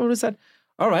 years. I mean, would have said,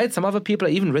 all right, some other people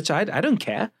are even richer. I don't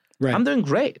care. Right. I'm doing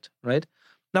great, right?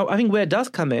 Now, I think where it does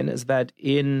come in is that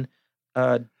in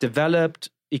developed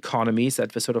economies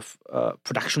at the sort of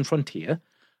production frontier,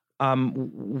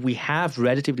 we have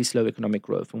relatively slow economic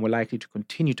growth, and we're likely to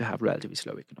continue to have relatively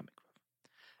slow economic growth.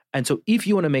 And so if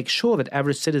you want to make sure that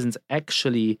average citizens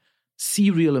actually see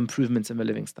real improvements in their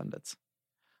living standards,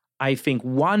 I think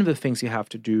one of the things you have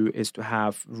to do is to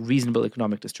have reasonable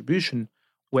economic distribution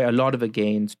where a lot of the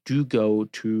gains do go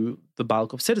to the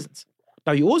bulk of citizens.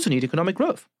 Now, you also need economic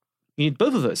growth. You need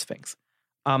both of those things.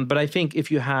 But I think if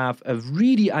you have a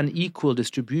really unequal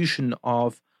distribution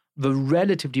of the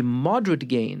relatively moderate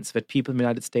gains that people in the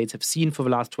United States have seen for the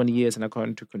last 20 years and are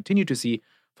going to continue to see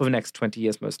for the next 20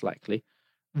 years most likely,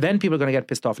 then people are going to get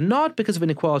pissed off, not because of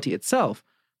inequality itself,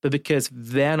 but because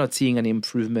they're not seeing any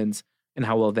improvements in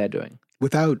how well they're doing.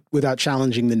 Without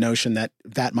challenging the notion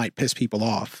that might piss people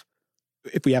off,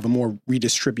 if we have a more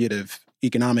redistributive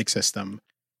economic system,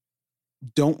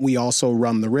 don't we also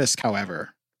run the risk,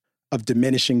 however, of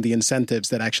diminishing the incentives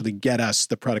that actually get us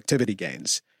the productivity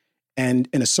gains? And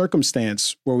in a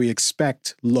circumstance where we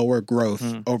expect lower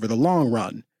growth over the long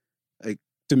run, like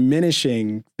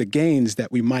diminishing the gains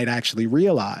that we might actually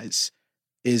realize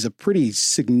is a pretty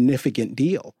significant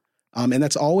deal. And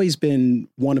that's always been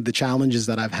one of the challenges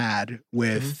that I've had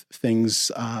with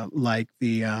things like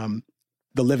the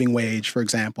living wage, for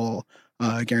example,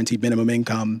 guaranteed minimum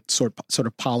income sort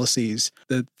of policies.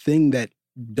 The thing that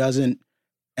doesn't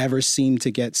ever seem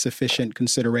to get sufficient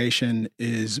consideration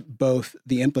is both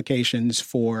the implications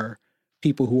for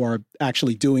people who are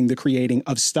actually doing the creating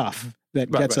of stuff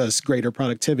that gets us greater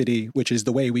productivity, which is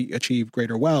the way we achieve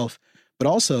greater wealth, but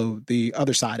also the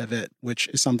other side of it, which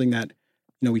is something that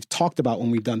we've talked about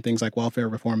when we've done things like welfare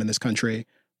reform in this country,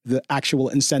 the actual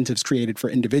incentives created for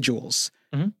individuals.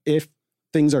 If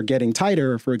things are getting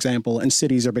tighter, for example, and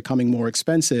cities are becoming more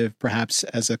expensive, perhaps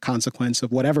as a consequence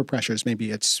of whatever pressures,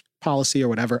 maybe it's policy or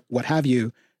whatever, what have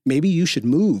you, maybe you should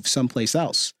move someplace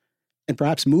else. And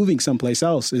perhaps moving someplace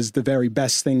else is the very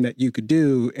best thing that you could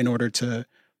do in order to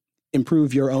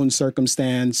improve your own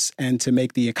circumstance and to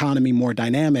make the economy more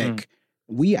dynamic.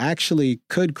 We actually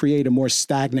could create a more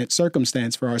stagnant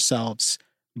circumstance for ourselves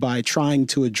by trying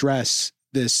to address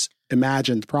this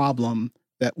imagined problem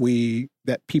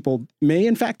that people may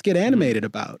in fact get animated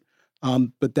about.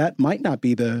 But that might not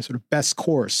be the sort of best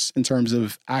course in terms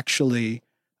of actually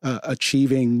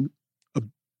achieving a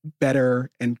better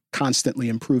and constantly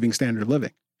improving standard of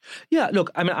living. Yeah,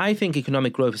 look, I mean, I think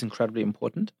economic growth is incredibly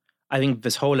important. I think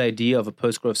this whole idea of a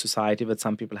post-growth society that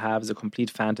some people have is a complete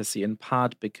fantasy, in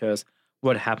part because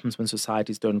what happens when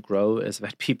societies don't grow is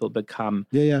that people become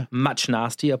much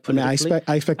nastier politically.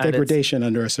 I expect degradation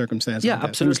under a circumstance like that.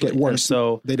 Absolutely. Things get worse.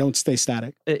 So they don't stay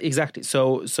static. Exactly.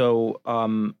 So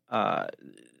I'm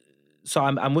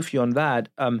with you on that.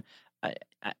 I'm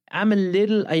a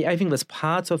little. I think there's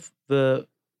parts of the.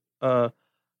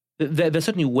 There's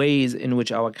certainly ways in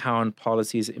which our current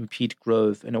policies impede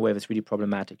growth in a way that's really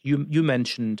problematic. You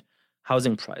mentioned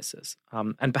housing prices.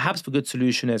 And perhaps the good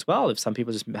solution as well, if some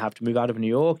people just have to move out of New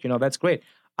York, that's great.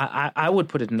 I would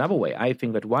put it another way. I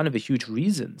think that one of the huge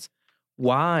reasons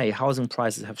why housing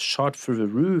prices have shot through the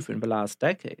roof in the last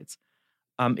decades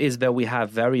is that we have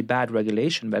very bad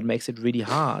regulation that makes it really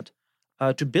hard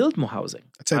to build more housing.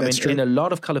 In a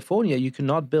lot of California, you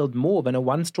cannot build more than a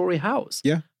one-story house.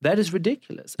 Yeah. That is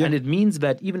ridiculous. Yeah. And it means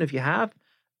that even if you have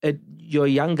you're a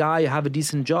young guy, you have a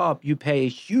decent job, you pay a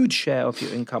huge share of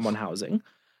your income on housing.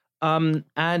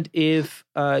 And if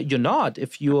you're not,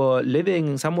 if you're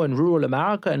living somewhere in rural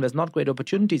America and there's not great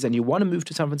opportunities and you want to move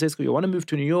to San Francisco, you want to move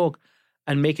to New York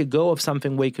and make a go of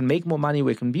something where you can make more money,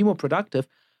 where you can be more productive,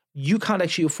 you can't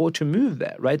actually afford to move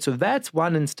there, right? So that's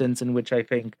one instance in which I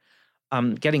think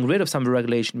getting rid of some of the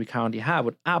regulation we currently have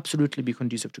would absolutely be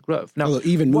conducive to growth. Now,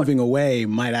 even moving away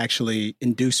might actually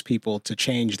induce people to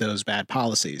change those bad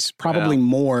policies, probably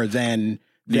more than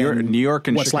New York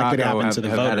and what's likely to Chicago happen to the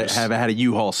voters. have had a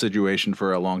U-Haul situation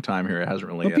for a long time here. It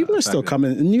hasn't really. But people are still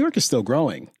coming. New York is still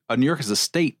growing. New York as a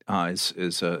state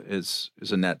is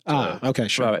a net. Okay,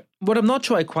 sure. Right. What I'm not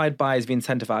sure I quite buy is the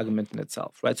incentive argument in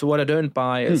itself, right? So what I don't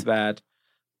buy is that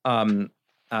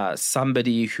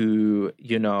somebody who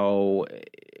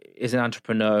is an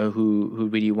entrepreneur who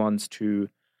really wants to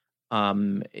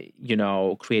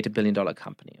create $1 billion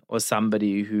company, or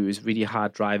somebody who's really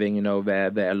hard driving,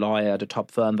 they're a lawyer at a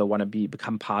top firm, they want to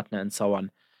become partner and so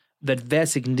on, that they're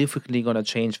significantly going to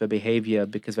change their behavior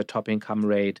because their top income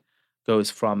rate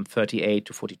goes from 38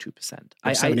 to 42%.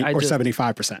 Or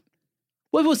 75%.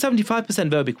 Well, if it was 75%,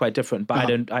 that would be quite different. But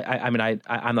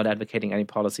I'm not advocating any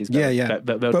policies.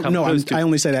 I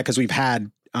only say that because we've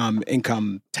had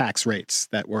income tax rates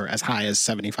that were as high as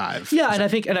 75. Yeah, and I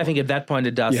think at that point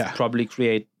it does probably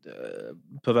create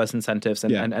perverse incentives,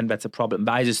 and that's a problem.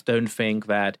 But I just don't think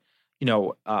that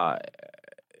the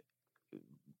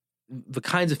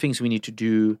kinds of things we need to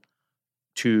do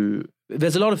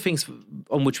there's a lot of things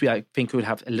on which I think would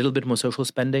have a little bit more social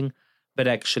spending, but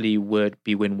actually would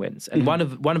be win-wins. And one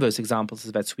of those examples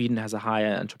is that Sweden has a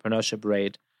higher entrepreneurship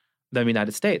rate than the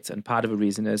United States, and part of the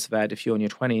reason is that if you're in your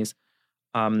 20s.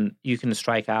 You can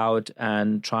strike out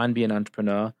and try and be an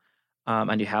entrepreneur,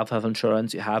 and you have health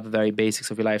insurance, you have the very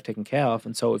basics of your life taken care of.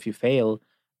 And so if you fail,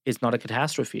 it's not a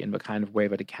catastrophe in the kind of way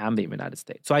that it can be in the United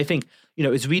States. So I think,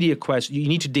 it's really a question. You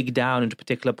need to dig down into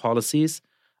particular policies.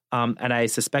 And I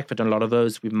suspect that on a lot of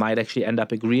those, we might actually end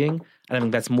up agreeing. And I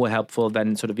think that's more helpful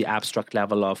than sort of the abstract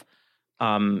level of,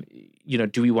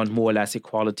 do we want more or less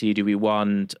equality? Do we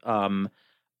want...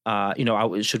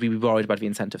 should we be worried about the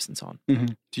incentives and so on? Mm-hmm.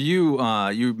 Do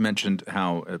you mentioned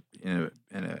how in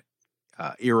an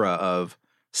era of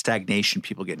stagnation,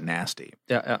 people get nasty.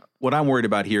 Yeah. What I'm worried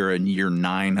about here in year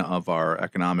 9 of our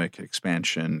economic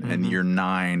expansion and year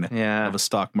 9 of a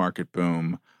stock market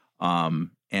boom,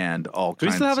 and all kinds. Do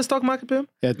we still have a stock market boom?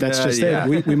 Yeah, that's just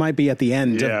it. We might be at the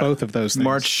end of both of those things.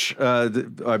 March,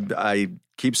 I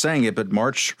keep saying it, but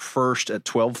March 1st at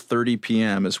 12:30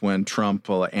 p.m. is when Trump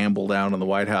ambled out on the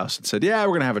White House and said, yeah, we're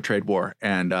going to have a trade war.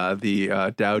 And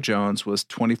the Dow Jones was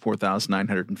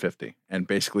 24,950. And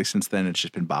basically since then, it's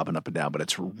just been bobbing up and down, but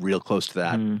it's real close to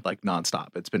that, like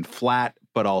nonstop. It's been flat,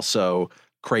 but also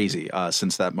crazy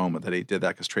since that moment that he did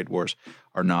that, because trade wars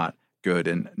are not good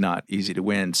and not easy to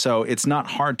win. So it's not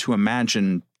hard to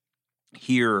imagine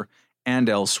here and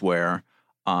elsewhere,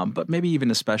 but maybe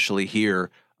even especially here,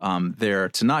 there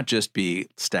to not just be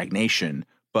stagnation,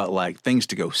 but like things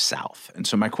to go south. And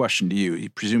so my question to you,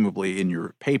 presumably in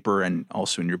your paper and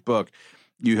also in your book,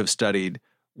 you have studied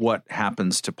what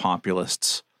happens to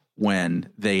populists when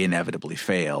they inevitably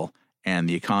fail and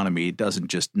the economy doesn't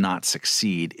just not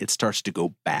succeed, it starts to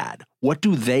go bad. What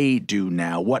do they do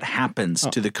now? What happens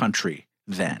to the country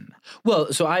then?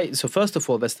 Well, so first of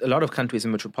all, there's a lot of countries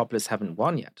in which populists haven't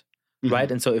won yet.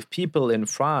 Right. And so if people in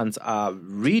France are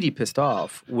really pissed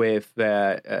off with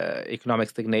their economic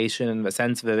stagnation, the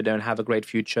sense that they don't have a great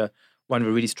future, one of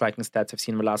the really striking stats I've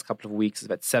seen in the last couple of weeks is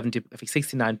that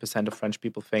 69% of French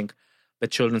people think that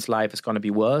children's life is going to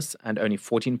be worse, and only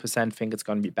 14% think it's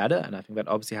going to be better. And I think that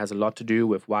obviously has a lot to do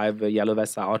with why the yellow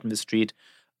vests are out in the street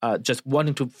just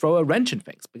wanting to throw a wrench in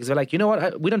things. Because they're like, you know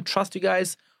what, we don't trust you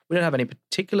guys. We don't have any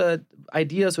particular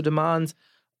ideas or demands.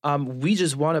 We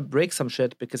just want to break some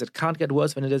shit because it can't get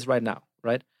worse than it is right now,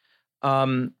 right?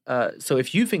 So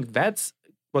if you think that's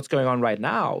what's going on right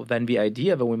now, then the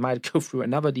idea that we might go through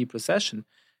another deep recession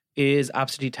is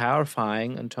absolutely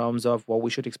terrifying in terms of what we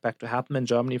should expect to happen in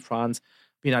Germany, France,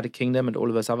 the United Kingdom, and all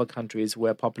of those other countries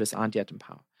where populists aren't yet in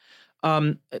power.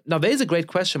 Now, there is a great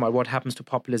question about what happens to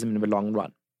populism in the long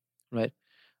run, right?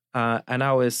 And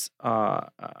I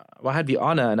had the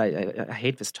honor, and I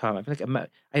hate this term. I feel like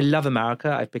I love America.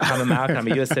 I've become American. I'm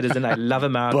a U.S. citizen. I love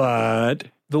America.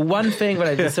 But the one thing that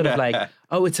I just sort of like,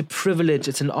 oh, it's a privilege,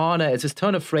 it's an honor. It's this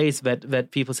turn of phrase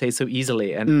that people say so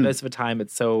easily, and most of the time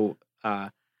it's so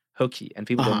hokey, and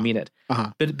people don't mean it.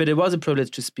 But it was a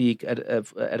privilege to speak at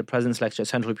a president's lecture at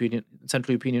Central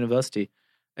European University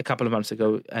a couple of months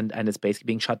ago, and it's basically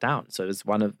being shut down. So it's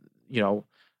one of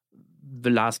the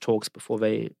last talks before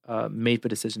they made the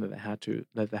decision that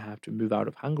they had to move out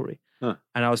of Hungary. Huh.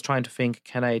 And I was trying to think,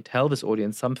 can I tell this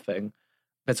audience something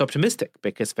that's optimistic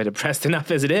because they're depressed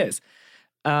enough as it is?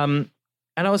 And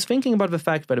I was thinking about the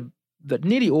fact that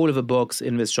nearly all of the books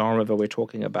in this genre that we're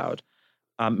talking about,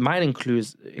 mine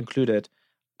included,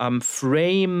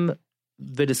 frame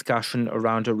the discussion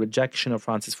around a rejection of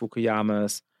Francis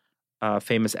Fukuyama's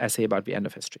famous essay about the end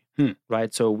of history,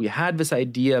 right? So we had this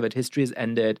idea that history has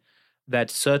ended, that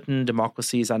certain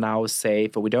democracies are now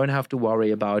safe, or we don't have to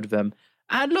worry about them.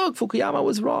 And look, Fukuyama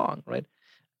was wrong, right?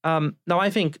 Now, I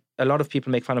think a lot of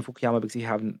people make fun of Fukuyama because they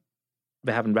haven't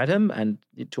read him. And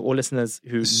to all listeners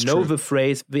who know the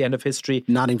phrase "the end of history,"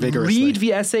 nodding vigorously, read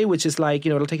the essay, which is like,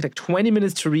 it'll take like 20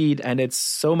 minutes to read, and it's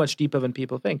so much deeper than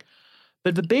people think.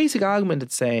 But the basic argument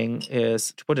it's saying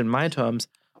is, to put it in my terms,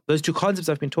 those two concepts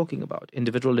I've been talking about,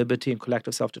 individual liberty and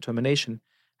collective self-determination,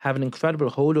 have an incredible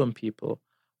hold on people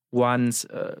once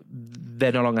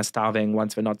they're no longer starving,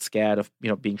 once they're not scared of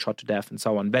being shot to death and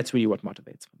so on. That's really what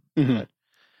motivates them.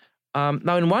 Right?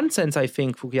 Now, in one sense, I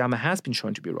think Fukuyama has been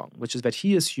shown to be wrong, which is that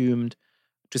he assumed,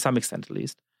 to some extent at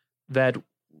least, that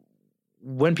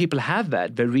when people have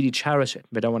that, they really cherish it.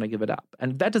 They don't want to give it up.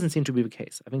 And that doesn't seem to be the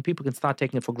case. I think people can start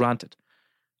taking it for granted.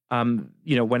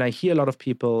 When I hear a lot of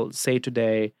people say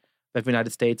today that the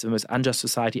United States is the most unjust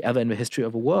society ever in the history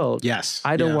of the world, yes,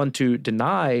 I don't want to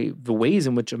deny the ways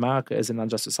in which America is an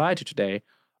unjust society today,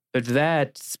 but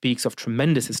that speaks of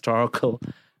tremendous historical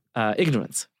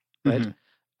ignorance, right?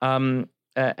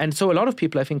 And so a lot of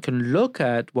people, I think, can look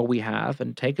at what we have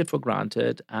and take it for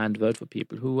granted and vote for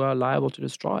people who are liable to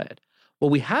destroy it.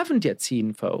 What we haven't yet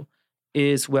seen, though,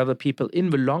 is whether people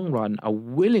in the long run are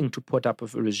willing to put up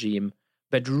with a regime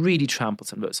that really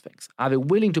tramples on those things. Are they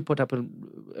willing to put up with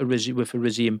a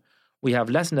regime we have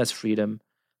less and less freedom,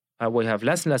 we have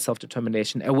less and less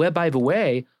self-determination, and where, by the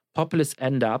way, populists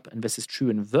end up, and this is true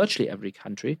in virtually every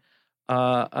country,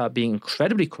 being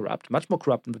incredibly corrupt, much more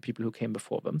corrupt than the people who came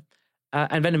before them,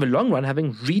 and then in the long run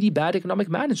having really bad economic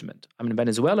management. I mean,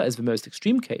 Venezuela is the most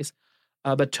extreme case,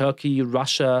 but Turkey,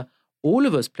 Russia, all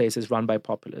of those places run by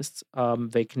populists,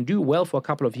 they can do well for a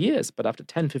couple of years, but after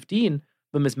 10, 15,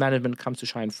 the mismanagement comes to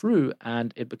shine through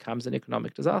and it becomes an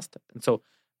economic disaster. And so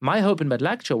my hope in that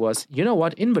lecture was, in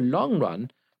the long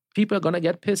run, people are going to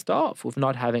get pissed off with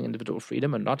not having individual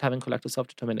freedom and not having collective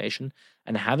self-determination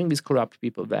and having these corrupt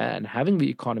people there and having the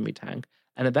economy tank.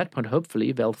 And at that point,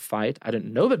 hopefully, they'll fight. I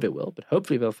don't know that they will, but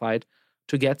hopefully they'll fight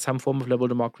to get some form of liberal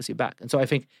democracy back. And so I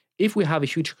think if we have a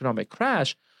huge economic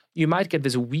crash, you might get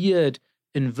this weird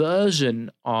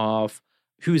inversion of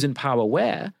who's in power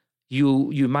where.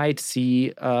 You might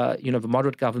see, the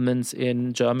moderate governments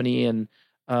in Germany and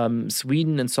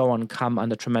Sweden and so on come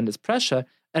under tremendous pressure.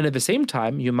 And at the same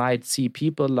time, you might see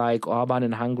people like Orban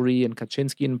in Hungary and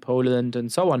Kaczynski in Poland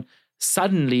and so on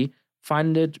suddenly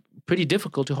find it pretty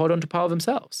difficult to hold on to power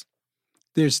themselves.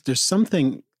 There's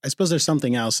something, I suppose there's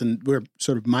something else, and we're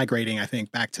sort of migrating, I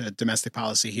think, back to domestic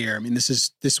policy here. I mean,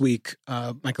 this week,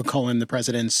 Michael Cohen, the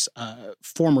president's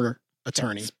former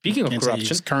attorney. Speaking of corruption,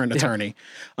 his current attorney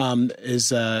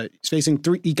is facing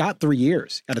 3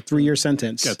 years. Got a 3-year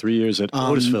sentence. Got 3 years at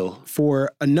Otisville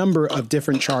for a number of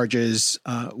different charges,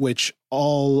 which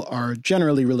all are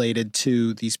generally related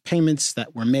to these payments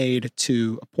that were made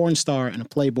to a porn star and a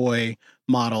Playboy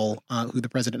model who the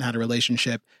president had a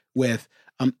relationship with.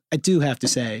 I do have to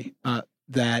say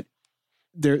that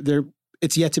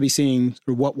it's yet to be seen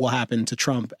what will happen to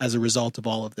Trump as a result of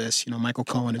all of this. Michael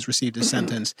Cohen has received his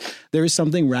sentence. There is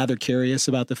something rather curious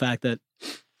about the fact that,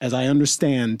 as I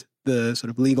understand the sort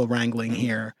of legal wrangling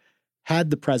here, had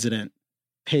the president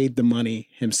paid the money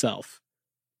himself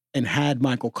and had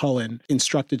Michael Cohen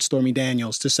instructed Stormy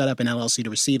Daniels to set up an LLC to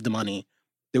receive the money,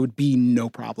 there would be no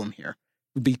problem here.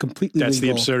 It would be completely legal. That's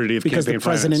the absurdity of because campaign the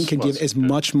president can finance. give as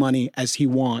much money as he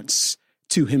wants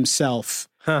to himself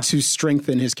to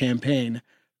strengthen his campaign.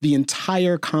 The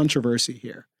entire controversy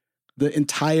here, the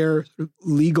entire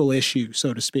legal issue,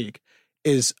 so to speak,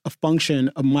 is a function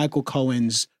of Michael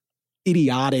Cohen's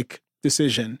idiotic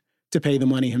decision to pay the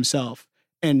money himself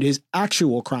and his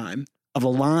actual crime of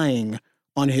lying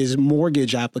on his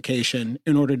mortgage application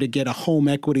in order to get a home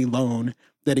equity loan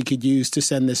that he could use to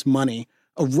send this money,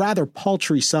 a rather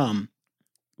paltry sum,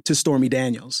 to Stormy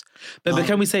Daniels. But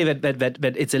can we say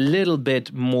that it's a little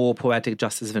bit more poetic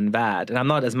justice than that? And I'm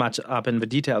not as much up in the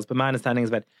details, but my understanding is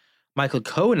that Michael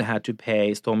Cohen had to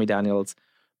pay Stormy Daniels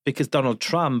because Donald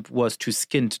Trump was too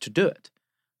skint to do it.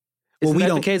 Isn't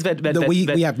that the case?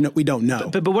 We don't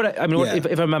know. But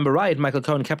if I remember right, Michael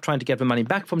Cohen kept trying to get the money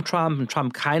back from Trump, and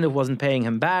Trump kind of wasn't paying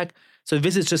him back. So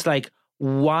this is just like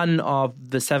one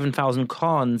of the 7,000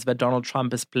 cons that Donald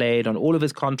Trump has played on all of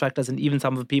his contractors and even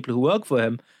some of the people who work for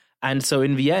him. And so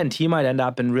in the end, he might end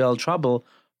up in real trouble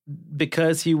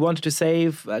because he wanted to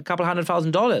save a couple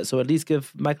 $100,000, or at least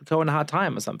give Michael Cohen a hard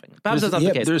time or something. Perhaps that's not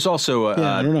the case. There's also,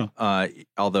 I don't know.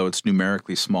 Although it's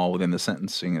numerically small within the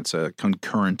sentencing, it's a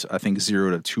concurrent, I think,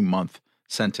 0 to 2 month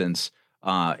sentence.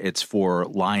 It's for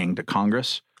lying to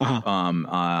Congress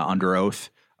under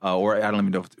oath. Or I don't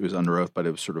even know if it was under oath, but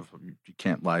it was sort of, you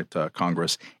can't lie to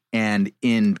Congress, and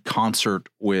in concert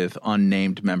with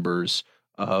unnamed members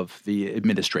of the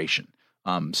administration.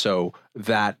 So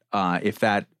that if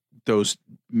those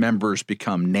members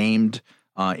become named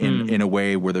in a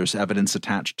way where there's evidence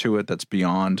attached to it that's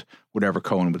beyond whatever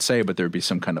Cohen would say, but there'd be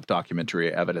some kind of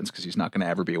documentary evidence because he's not going to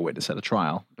ever be a witness at a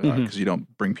trial because you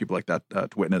don't bring people like that to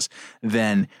witness.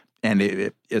 Then.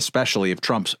 And especially if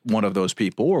Trump's one of those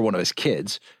people, or one of his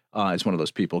kids is one of those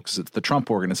people, because it's the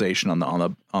Trump organization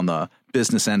on the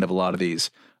business end of a lot of these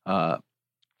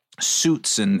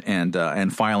suits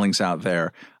and filings out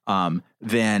there.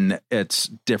 Then it's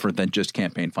different than just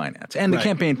campaign finance. And the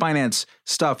campaign finance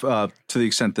stuff, to the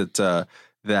extent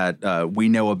that we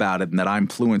know about it and that I'm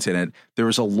fluent in it, there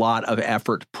was a lot of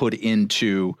effort put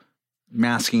into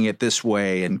masking it this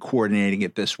way and coordinating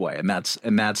it this way, and that's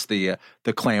the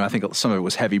claim. I think some of it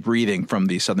was heavy breathing from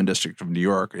the Southern District of New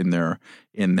York in their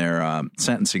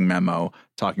sentencing memo,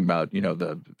 talking about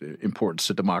the importance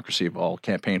to democracy of all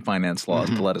campaign finance laws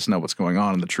to let us know what's going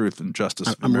on and the truth and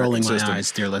justice. I'm rolling my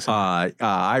eyes, dear listener.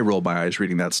 I roll my eyes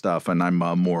reading that stuff, and I'm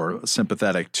more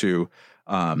sympathetic to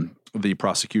the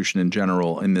prosecution in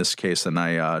general in this case than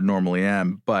I normally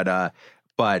am, but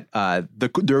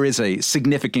there is a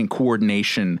significant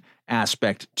coordination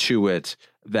aspect to it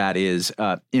that is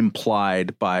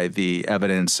implied by the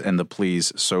evidence and the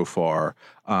pleas so far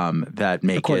that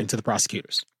make according to the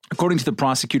prosecutors. According to the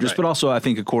prosecutors, right. But also I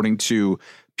think according to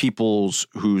people's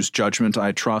whose judgment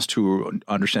I trust, who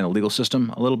understand the legal system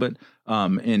a little bit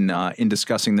in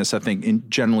discussing this. I think,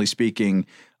 generally speaking,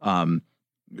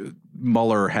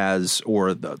 Mueller has,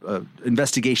 or the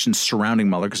investigations surrounding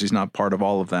Mueller, because he's not part of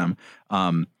all of them,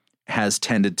 has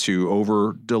tended to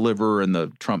over-deliver, and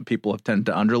the Trump people have tended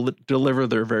to under-deliver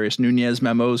their various Nunez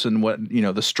memos and what, the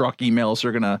Strzok emails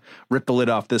are going to rip the lid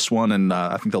off this one. And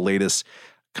I think the latest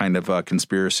kind of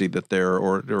conspiracy that they're,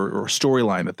 or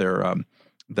storyline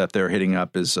that they're hitting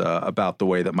up is about the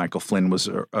way that Michael Flynn was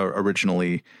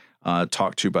originally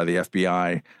talked to by the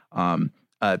FBI.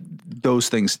 Those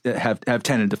things have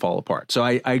tended to fall apart. So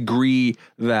I agree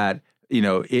that,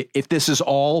 if this is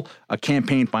all a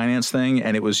campaign finance thing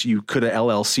and you could have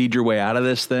LLC'd your way out of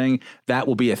this thing, that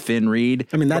will be a thin read.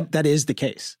 I mean, that is the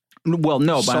case. Well,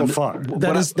 no, but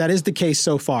that is the case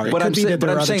so far. It could be that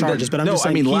there are other charges, but I'm just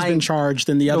saying he's been charged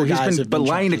and the other guys have been charged. But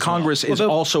lying to Congress is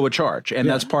also a charge, and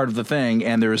that's part of the thing.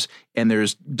 And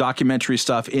there's documentary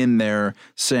stuff in there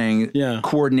saying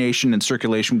coordination and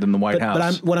circulation within the White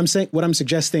House. But what I'm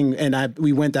suggesting, and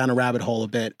we went down a rabbit hole a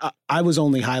bit. I was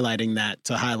only highlighting that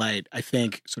to highlight, I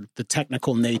think, sort of the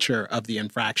technical nature of the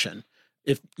infraction.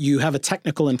 If you have a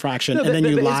technical infraction and then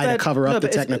you lie to cover up the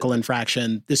technical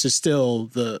infraction, this is still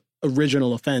the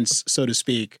original offense, so to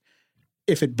speak.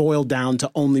 If it boiled down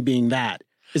to only being that,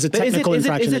 is a technical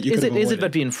infraction that you could have avoided. Is it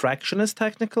that the infraction is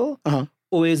technical?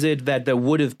 Or is it that there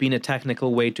would have been a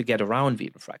technical way to get around the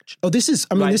infraction? Oh, this is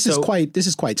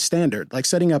quite standard. Like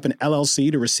setting up an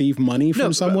LLC to receive money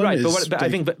from someone. Right, but I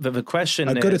think the question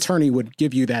is, a good attorney would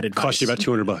give you that advice. Cost you about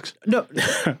 $200. No,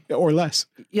 or less.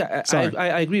 Yeah,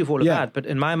 I agree with all of that. But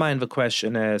in my mind, the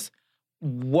question is,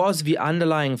 was the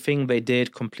underlying thing they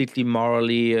did completely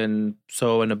morally and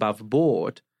so and above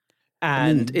board?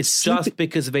 And it's just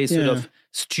because they sort of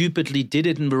stupidly did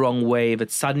it in the wrong way that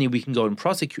suddenly we can go and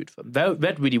prosecute them.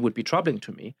 That really would be troubling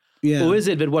to me. Yeah. Or is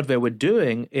it that what they were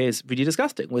doing is really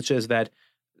disgusting, which is that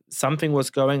something was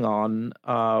going on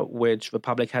which the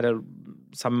public had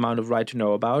some amount of right to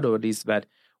know about, or at least that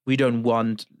we don't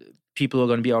want people who are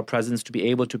going to be our presidents to be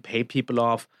able to pay people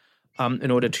off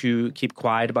in order to keep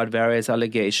quiet about various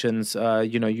allegations,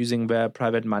 using their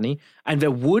private money. And there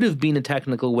would have been a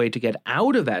technical way to get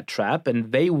out of that trap,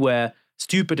 and they were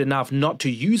stupid enough not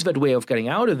to use that way of getting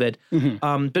out of it.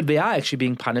 But they are actually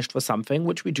being punished for something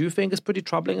which we do think is pretty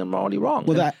troubling and morally wrong.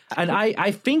 Well,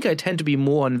 I think I tend to be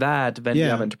more on that than the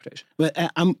other interpretation. But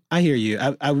I hear you.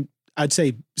 I'd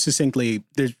say succinctly,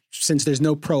 since there's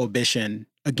no prohibition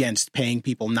against paying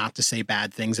people not to say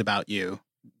bad things about you,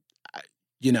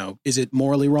 is it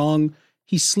morally wrong?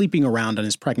 He's sleeping around on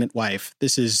his pregnant wife. I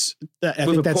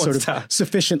think that's sort of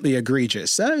sufficiently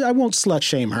egregious. I won't slut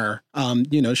shame her.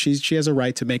 She has a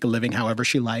right to make a living however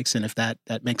she likes, and if that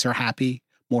makes her happy,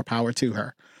 more power to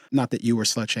her. Not that you were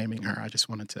slut-shaming her. I just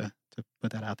wanted to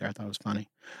put that out there. I thought it was funny.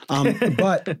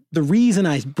 But the reason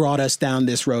I brought us down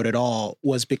this road at all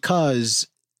was because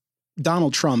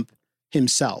Donald Trump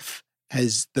himself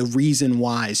has the reason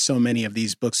why so many of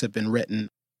these books have been written.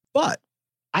 But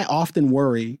I often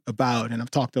worry about, and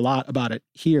I've talked a lot about it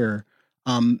here,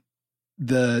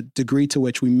 the degree to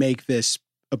which we make this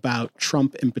about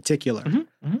Trump in particular,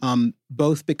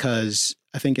 both because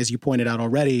I think, as you pointed out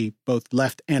already, both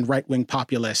left and right-wing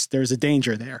populists, there's a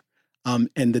danger there.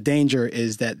 And the danger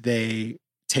is that they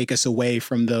take us away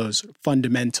from those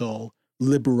fundamental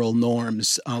liberal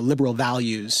norms, liberal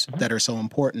values that are so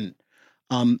important.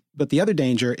 But the other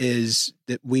danger is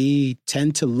that we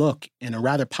tend to look in a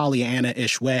rather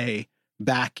Pollyanna-ish way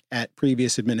back at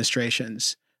previous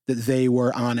administrations, that they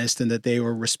were honest and that they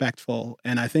were respectful.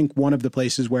 And I think one of the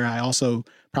places where I also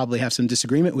probably have some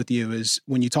disagreement with you is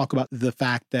when you talk about the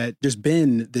fact that there's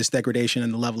been this degradation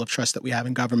in the level of trust that we have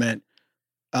in government.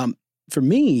 For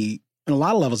me, on a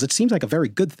lot of levels, it seems like a very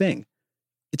good thing.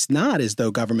 It's not as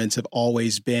though governments have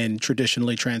always been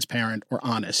traditionally transparent or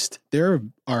honest. There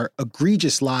are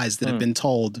egregious lies that have been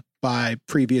told by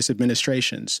previous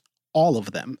administrations, all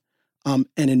of them. And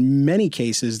in many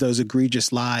cases, those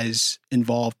egregious lies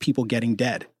involve people getting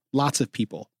dead. Lots of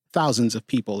people, thousands of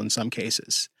people in some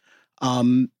cases.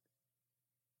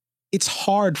 It's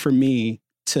hard for me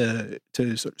to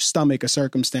sort of stomach a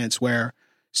circumstance where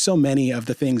so many of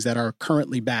the things that are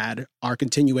currently bad are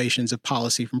continuations of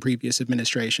policy from previous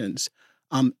administrations.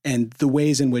 And the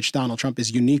ways in which Donald Trump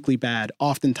is uniquely bad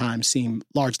oftentimes seem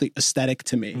largely aesthetic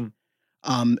to me.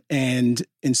 And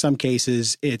in some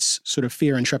cases, it's sort of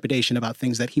fear and trepidation about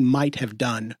things that he might have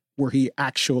done were he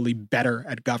actually better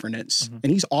at governance.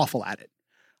 And he's awful at it.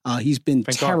 He's been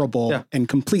terrible and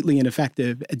completely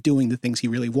ineffective at doing the things he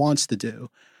really wants to do,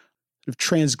 sort of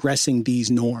transgressing these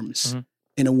norms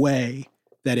in a way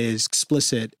that is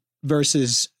explicit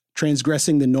versus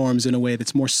transgressing the norms in a way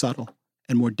that's more subtle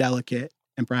and more delicate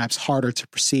and perhaps harder to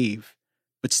perceive,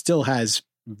 but still has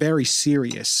very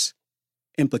serious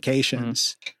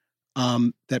implications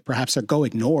that perhaps go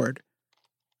ignored.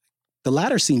 The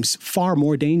latter seems far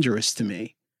more dangerous to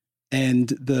me. And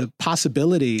the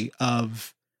possibility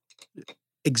of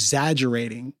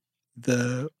exaggerating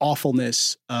the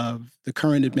awfulness of the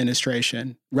current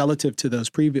administration relative to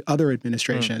those other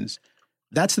administrations,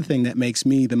 that's the thing that makes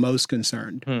me the most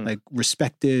concerned. Like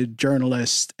respected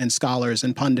journalists and scholars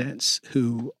and pundits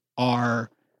who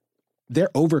their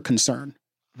over-concern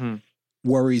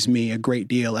worries me a great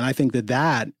deal. And I think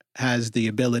that has the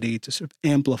ability to sort of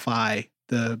amplify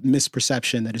the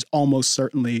misperception that is almost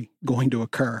certainly going to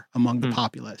occur among the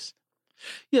populace.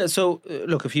 Yeah, so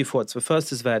look, a few thoughts. The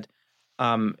first is that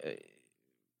one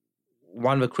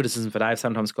of the criticisms that I've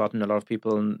sometimes gotten, a lot of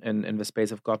people in the space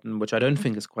have gotten, which I don't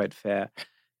think is quite fair,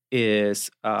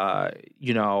 is,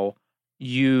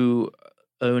 you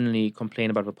only complain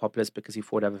about the populists because you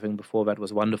thought everything before that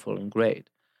was wonderful and great.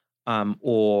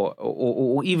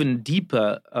 Or even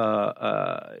deeper,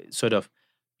 I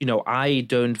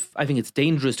think it's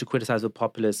dangerous to criticize the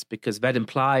populists because that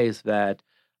implies that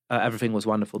everything was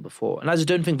wonderful before. And I just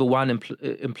don't think the one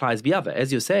implies the other.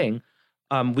 As you're saying,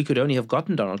 we could only have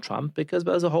gotten Donald Trump because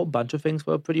there's a whole bunch of things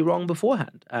that were pretty wrong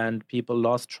beforehand. And people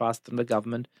lost trust in the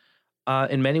government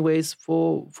in many ways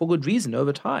for good reason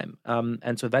over time.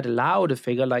 And so that allowed a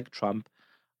figure like Trump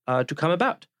to come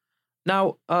about.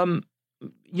 Now,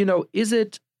 is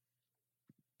it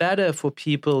better for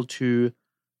people to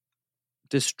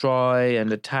destroy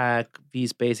and attack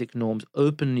these basic norms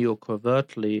openly or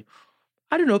covertly?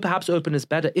 I don't know, perhaps open is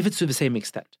better if it's to the same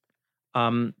extent.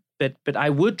 But I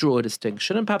would draw a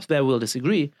distinction, and perhaps there we'll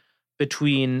disagree,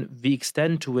 between the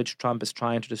extent to which Trump is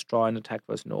trying to destroy and attack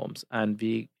those norms and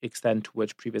the extent to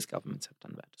which previous governments have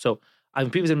done that. So I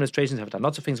think previous administrations have done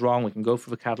lots of things wrong. We can go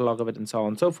through the catalog of it and so on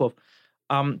and so forth.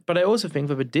 But I also think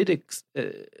that we did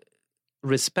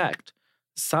respect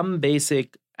some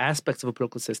basic aspects of a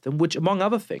political system, which, among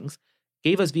other things,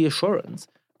 gave us the assurance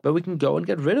that we can go and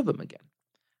get rid of them again.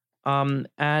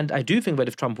 And I do think that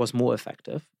if Trump was more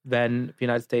effective, then the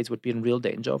United States would be in real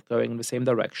danger of going in the same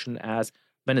direction as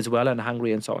Venezuela and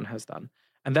Hungary and so on has done.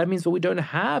 And that means that we don't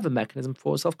have a mechanism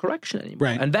for self-correction anymore.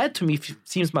 Right. And that, to me,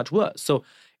 seems much worse. So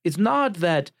it's not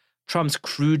that Trump's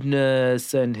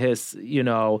crudeness and his,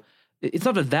 it's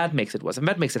not that makes it worse. And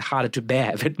that makes it harder to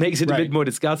bear. That makes it a bit more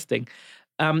disgusting.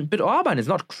 But Orban is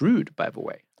not crude, by the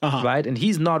way, right? And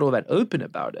he's not all that open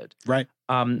about it. Right.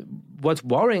 What's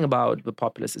worrying about the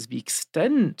populists is the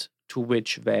extent to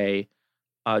which they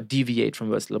deviate from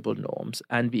those liberal norms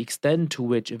and the extent to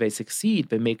which, if they succeed,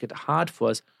 they make it hard for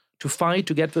us to fight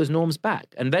to get those norms back.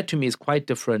 And that, to me, is quite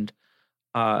different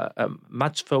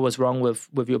much for was wrong with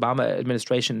the Obama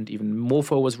administration, even more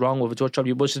for was wrong with the George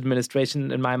W. Bush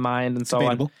administration in my mind, and so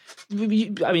Debatable. on.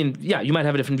 I mean, yeah, you might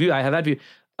have a different view. I have that view.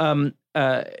 I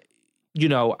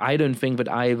don't think that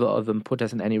either of them put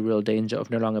us in any real danger of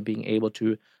no longer being able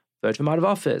to vote them out of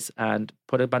office and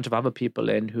put a bunch of other people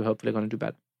in who hopefully are going to do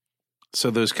better. So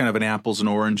there's kind of an apples and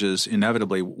oranges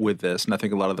inevitably with this. And I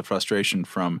think a lot of the frustration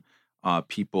from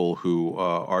people who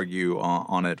argue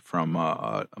on it from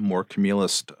a more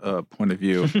Camillist point of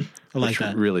view, I like which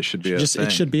that. really should be a thing.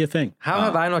 It should be a thing. How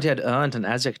have I not yet earned an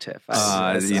adjective?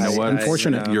 You know what?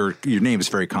 Unfortunate. Your name is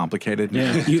very complicated.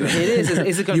 Yeah. It is.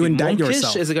 Is it going You to be indict monkish?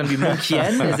 yourself. Is it going to be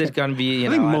monkien? Is it going to be, I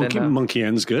think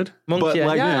Monkien's good. Monkien.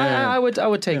 like- I would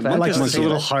take that. I like It's a Monkien.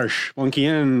 little harsh.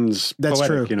 Monkien's That's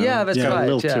poetic, true. You know? Yeah, that's It's got right, a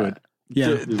lilt yeah. to it.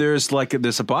 Yeah. There's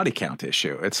a body count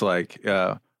issue. It's like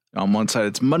on one side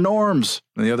it's my norms,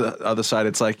 and the other side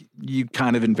it's like you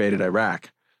kind of invaded Iraq,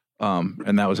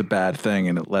 and that was a bad thing,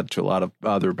 and it led to a lot of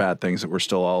other bad things that we're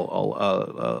still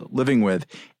all living with.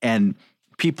 And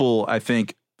people, I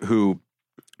think, who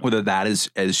whether that is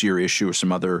as your issue or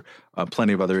some other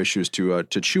plenty of other issues to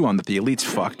chew on, that the elite's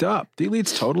fucked up. The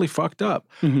elite's totally fucked up.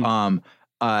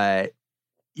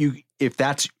 If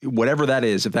that's whatever that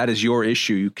is, if that is your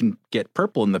issue, you can get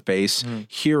purple in the face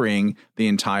hearing the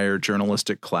entire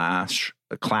journalistic clash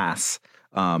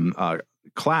over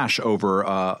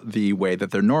the way that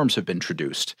their norms have been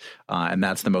introduced. And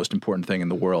that's the most important thing in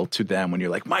the world to them when you're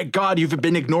like, my God, you've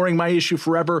been ignoring my issue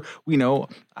forever.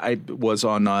 I was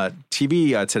on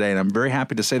TV today, and I'm very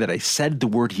happy to say that I said the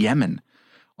word Yemen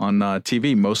on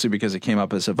TV, mostly because it came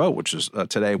up as a vote, which is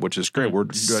today, which is great. We're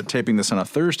taping this on a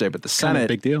Thursday, but the Kind of Senate, a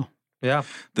big deal. Yeah.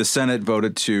 the Senate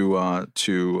voted to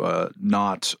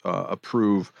not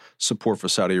approve support for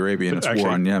Saudi Arabia in its war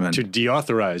on Yemen. To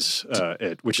deauthorize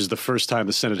it, which is the first time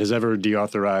the Senate has ever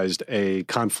deauthorized a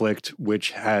conflict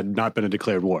which had not been a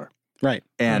declared war. Right.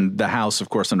 And the House, of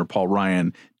course, under Paul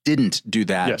Ryan, didn't do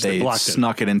that. Yes, they blocked it.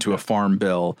 snuck it into a farm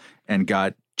bill and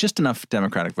got just enough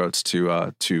Democratic votes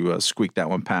to squeak that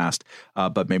one past.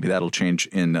 But maybe that'll change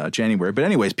in January. But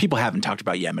anyways, people haven't talked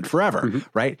about Yemen forever,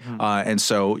 right? And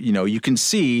so, you can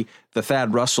see the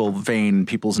Thad Russell vein in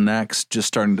people's necks just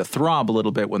starting to throb a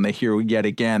little bit when they hear yet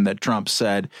again that Trump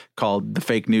called the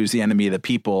fake news the enemy of the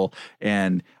people.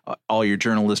 And all your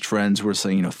journalist friends were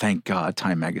saying, thank God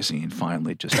Time Magazine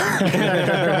finally just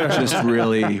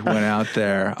really went out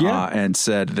there and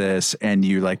said this. And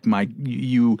you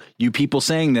people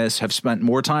saying this have spent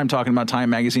more time talking about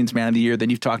Time Magazine's Man of the Year than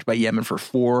you've talked about Yemen for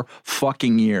 4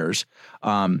 fucking years.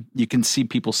 You can see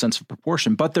people's sense of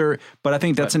proportion, but I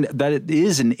think that it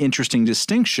is an interesting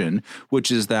distinction,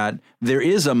 which is that there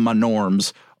is a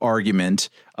norms argument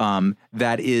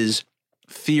that is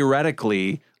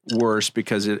theoretically worse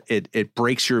because it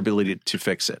breaks your ability to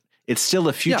fix it. It's still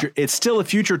a future. Yeah. It's still a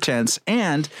future tense,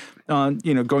 and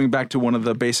going back to one of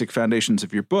the basic foundations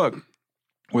of your book,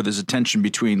 where there's a tension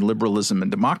between liberalism and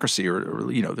democracy, or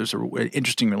there's an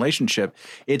interesting relationship.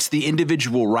 It's the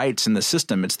individual rights in the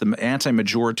system. It's the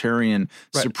anti-majoritarian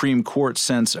Supreme Court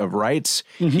sense of rights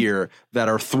here that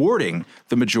are thwarting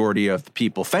the majority of the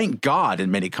people. Thank God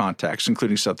in many contexts,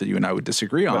 including stuff that you and I would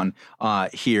disagree on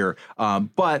here.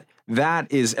 But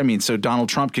that is, so Donald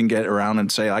Trump can get around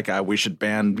and say, we should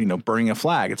ban, burning a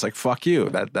flag. It's like, fuck you.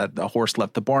 That the horse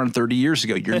left the barn 30 years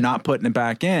ago. You're not putting it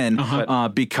back in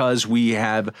because we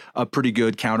have a pretty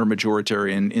good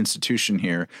counter-majoritarian institution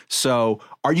here. So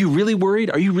are you really worried?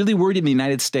 Are you really worried in the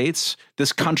United States,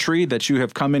 this country, that you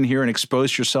have come in here and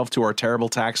exposed yourself to our terrible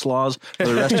tax laws for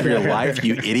the rest of your life,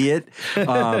 you idiot? They're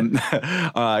going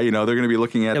to be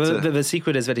looking at... the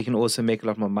secret is that you can also make a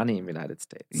lot more money in the United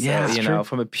States. Yeah, so,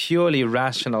 from a purely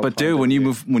rational But dude, when you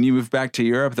move back to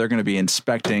Europe, they're going to be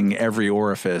inspecting every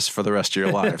orifice for the rest of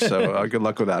your life. So good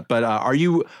luck with that. But are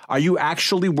you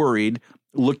actually worried,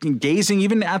 gazing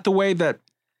even at the way that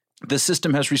the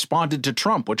system has responded to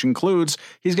Trump, which includes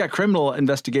he's got criminal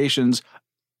investigations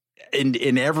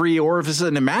in every orifice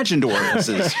and imagined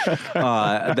orifices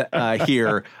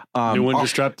here. New one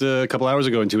just dropped a couple hours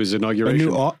ago into his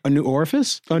inauguration. A new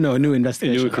orifice? Oh, no, a new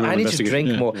investigation. I need to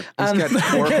drink more. He's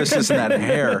got orifices in that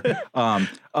hair.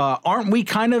 Aren't we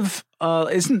kind of,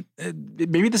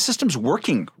 maybe the system's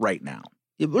working right now?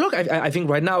 Look, I think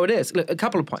right now it is. Look, a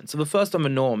couple of points. So the first on the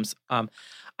norms.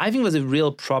 I think there's a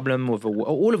real problem with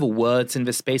all of the words in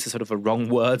this space are sort of the wrong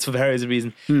words for various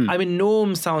reasons.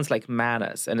 Norm sounds like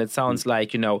manners, and it sounds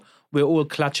like, we're all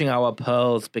clutching our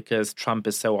pearls because Trump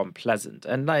is so unpleasant.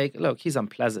 And look, he's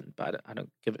unpleasant, but I don't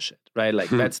give a shit, right?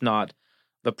 That's not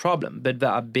the problem. But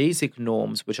there are basic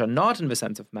norms which are not in the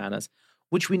sense of manners,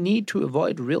 which we need to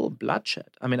avoid real bloodshed.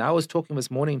 I mean, I was talking this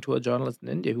morning to a journalist in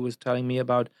India who was telling me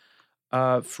about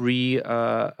free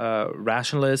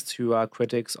rationalists who are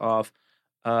critics of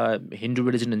Hindu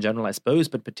religion in general, I suppose,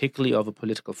 but particularly of a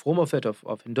political form of it, of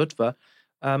Hindutva,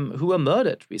 who were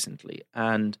murdered recently.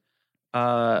 And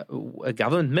a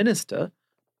government minister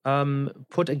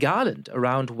put a garland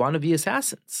around one of the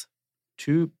assassins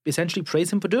to essentially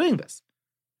praise him for doing this.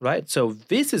 Right? So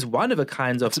this is one of the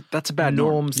kinds of that's a bad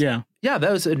norms. Norm. Yeah,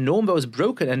 that was a norm that was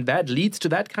broken, and that leads to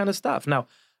that kind of stuff. Now,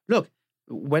 look,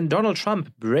 when Donald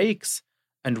Trump breaks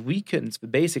and weakens the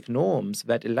basic norms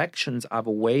that elections are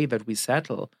the way that we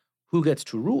settle who gets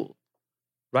to rule,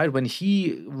 right? When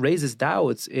he raises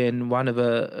doubts in one of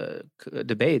the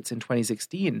debates in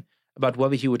 2016 about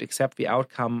whether he would accept the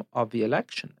outcome of the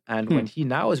election, and when he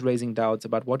now is raising doubts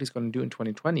about what he's going to do in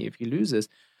 2020 if he loses,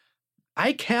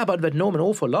 I care about that norm an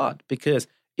awful lot, because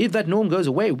if that norm goes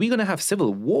away, we're going to have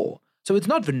civil war. So it's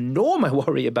not the norm I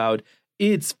worry about.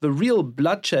 It's the real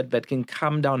bloodshed that can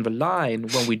come down the line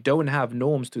when we don't have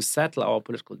norms to settle our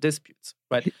political disputes,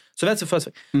 right? So that's the first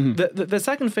thing. Mm-hmm. The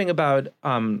second thing about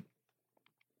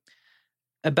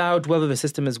whether the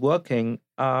system is working,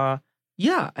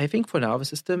 yeah, I think for now the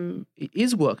system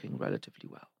is working relatively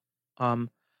well.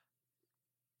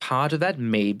 Part of that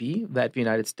may be that the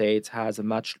United States has a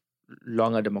much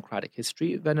longer democratic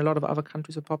history than a lot of other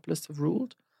countries of populists have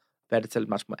ruled, that it's a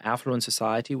much more affluent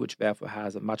society, which therefore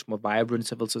has a much more vibrant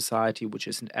civil society, which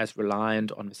isn't as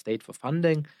reliant on the state for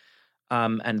funding,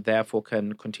 and therefore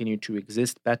can continue to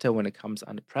exist better when it comes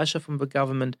under pressure from the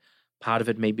government. Part of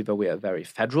it may be that we're a very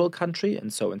federal country,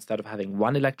 and so instead of having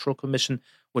one electoral commission,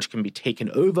 which can be taken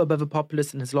over by the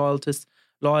populist and his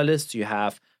loyalists, you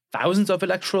have thousands of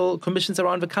electoral commissions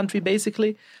around the country,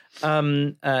 basically.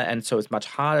 And so it's much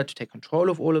harder to take control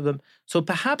of all of them. So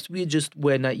perhaps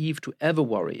we're naive to ever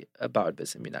worry about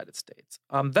this in the United States.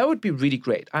 That would be really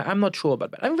great. I'm not sure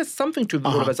about that. I think there's something to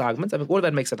all of those arguments. I think all of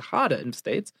that makes it harder in the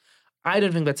States. I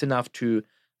don't think that's enough to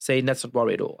say, let's not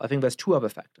worry at all. I think there's two other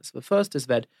factors. The first is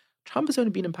that Trump has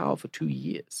only been in power for 2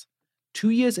 years. 2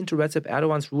 years into Recep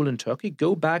Erdogan's rule in Turkey,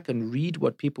 go back and read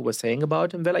what people were saying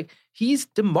about him. They're like, he's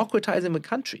democratizing the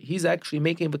country. He's actually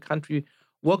making the country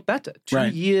work better. 2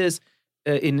 years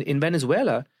in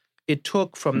Venezuela, it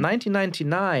took from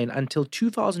 1999 until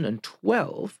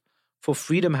 2012 for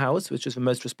Freedom House, which is the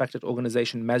most respected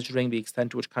organization measuring the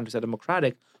extent to which countries are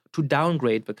democratic, to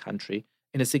downgrade the country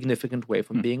in a significant way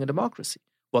from being a democracy.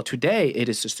 Well, today, it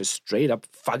is just a straight-up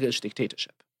thuggish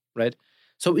dictatorship, right?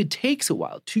 So it takes a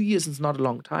while. 2 years is not a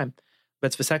long time.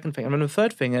 That's the second thing. And then the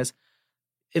third thing is,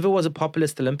 if it was a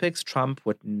populist Olympics, Trump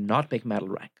would not make medal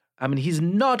rank. I mean, he's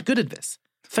not good at this.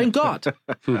 Thank God.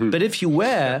 But if he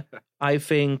were, I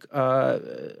think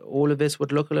all of this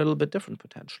would look a little bit different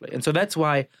potentially. And so that's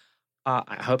why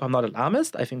I hope I'm not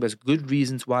alarmist. I think there's good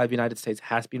reasons why the United States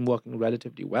has been working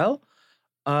relatively well.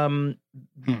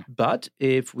 But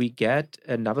if we get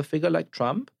another figure like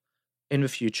Trump in the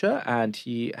future, and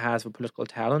he has the political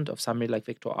talent of somebody like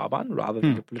Viktor Orban rather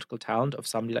than the political talent of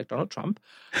somebody like Donald Trump,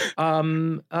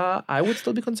 I would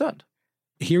still be concerned.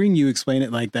 Hearing you explain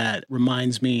it like that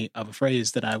reminds me of a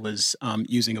phrase that I was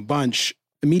using a bunch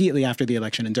immediately after the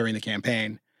election and during the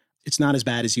campaign. It's not as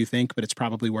bad as you think, but it's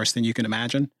probably worse than you can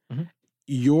imagine. Mm-hmm.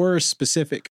 Your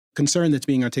specific concern that's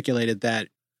being articulated that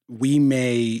we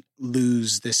may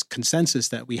lose this consensus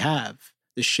that we have,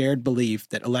 the shared belief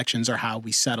that elections are how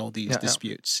we settle these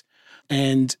disputes.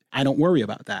 And I don't worry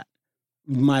about that.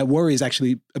 My worry is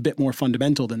actually a bit more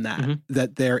fundamental than that,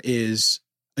 that there is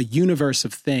a universe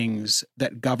of things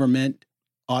that government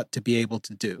ought to be able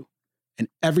to do. And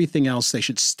everything else, they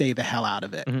should stay the hell out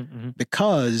of it.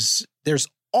 Because there's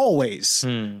always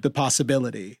the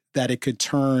possibility that it could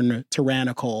turn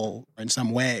tyrannical in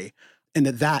some way, and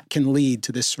that can lead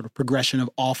to this sort of progression of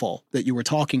awful that you were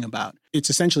talking about. It's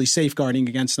essentially safeguarding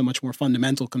against a much more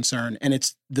fundamental concern. And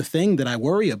it's the thing that I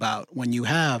worry about when you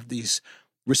have these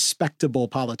respectable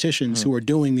politicians who are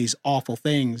doing these awful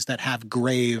things that have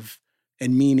grave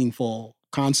and meaningful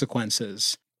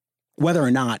consequences, whether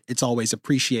or not it's always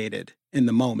appreciated in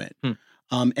the moment.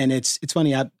 And it's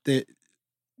funny,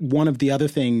 one of the other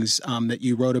things that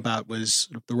you wrote about was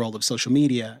the role of social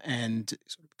media and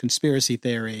sort of conspiracy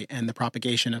theory and the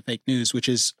propagation of fake news, which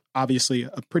is obviously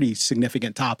a pretty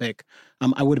significant topic.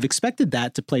 I would have expected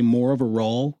that to play more of a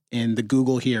role in the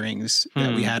Google hearings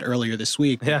that we had earlier this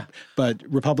week. But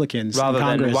Republicans rather in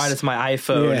Congress, than why does my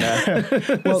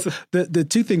iPhone? Well, the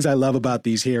two things I love about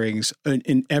these hearings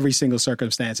in every single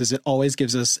circumstance is it always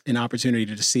gives us an opportunity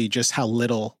to see just how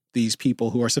little these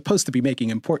people who are supposed to be making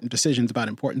important decisions about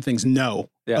important things know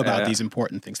about these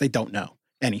important things. They don't know.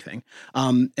 anything.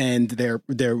 And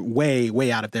they're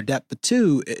way out of their depth. But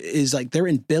two is like their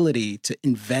ability to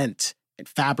invent and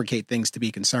fabricate things to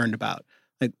be concerned about.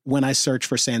 Like when I search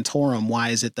for Santorum, why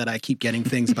is it that I keep getting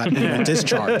things about anal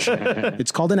discharge?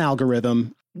 It's called an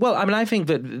algorithm. Well, I mean, I think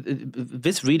that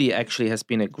this really actually has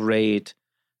been a great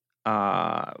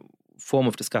form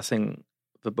of discussing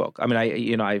the book. I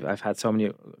mean, I've had so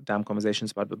many damn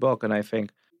conversations about the book, and I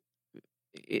think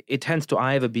it tends to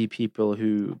either be people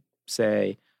who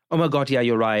say, "Oh my God, yeah,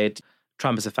 you're right.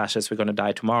 Trump is a fascist. We're going to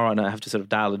die tomorrow," and I have to sort of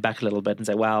dial it back a little bit and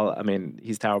say, "Well, I mean,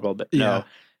 he's terrible, but no."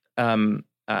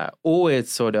 Or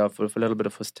it's sort of with a little bit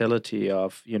of hostility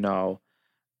of,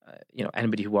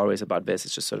 anybody who worries about this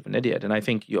is just sort of an idiot. And I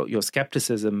think your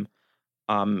skepticism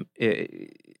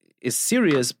is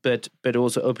serious, but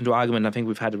also open to argument. I think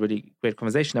we've had a really great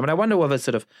conversation. I mean, I wonder whether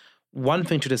sort of one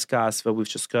thing to discuss that we've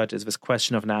just got is this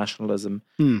question of nationalism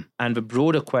and the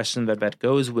broader question that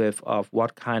goes with of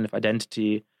what kind of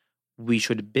identity we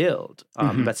should build.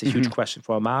 That's a huge question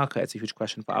for America. It's a huge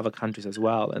question for other countries as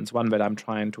well. And it's one that I'm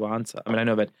trying to answer. I mean, I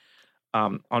know that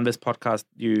on this podcast,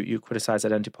 you criticize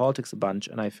identity politics a bunch,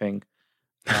 and I think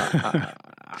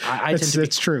I tend to be,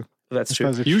 it's true. That's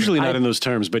true. Usually not in those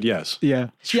terms, but yes. Yeah.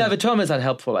 Yeah, the term is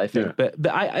unhelpful, I think. Yeah.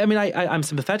 But I'm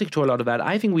sympathetic to a lot of that.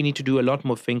 I think we need to do a lot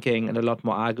more thinking and a lot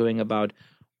more arguing about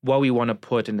what we want to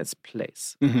put in its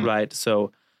place, right?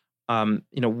 So,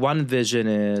 one vision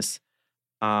is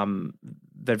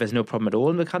that there's no problem at all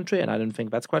in the country, and I don't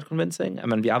think that's quite convincing. I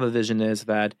mean, the other vision is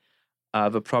that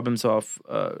the problems of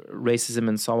racism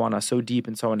and so on are so deep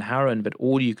and so inherent that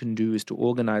all you can do is to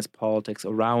organize politics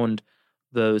around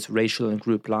those racial and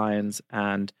group lines,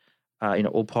 and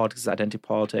all politics is identity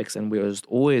politics, and we're just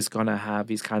always going to have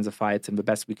these kinds of fights, and the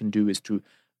best we can do is to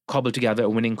cobble together a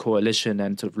winning coalition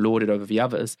and sort of lord it over the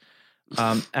others.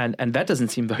 And that doesn't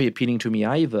seem very appealing to me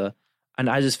either. And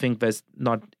I just think there's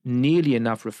not nearly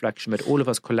enough reflection that all of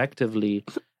us collectively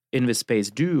in this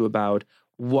space do about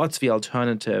what's the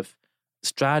alternative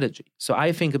strategy. So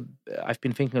I think I've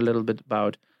been thinking a little bit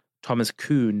about Thomas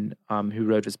Kuhn, who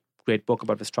wrote this great book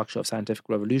about the structure of scientific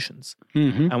revolutions.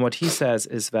 And what he says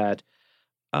is that,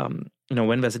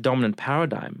 when there's a dominant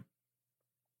paradigm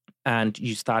and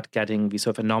you start getting these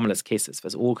sort of anomalous cases,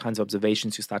 there's all kinds of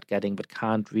observations you start getting that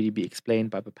can't really be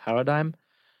explained by the paradigm.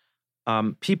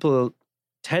 People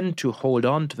tend to hold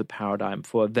on to the paradigm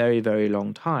for a very, very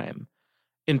long time,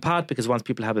 in part because once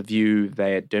people have a view,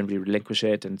 they don't really relinquish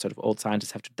it, and sort of old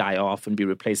scientists have to die off and be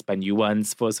replaced by new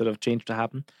ones for sort of change to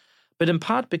happen. But in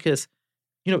part because,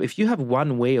 if you have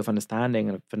one way of understanding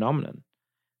a phenomenon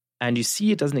and you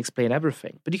see it doesn't explain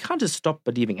everything, but you can't just stop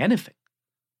believing anything.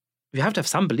 You have to have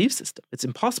some belief system. It's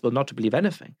impossible not to believe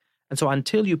anything. And so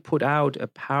until you put out a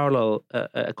parallel,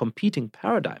 a competing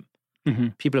paradigm,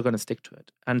 people are going to stick to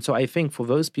it. And so I think for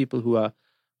those people who are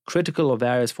critical of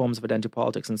various forms of identity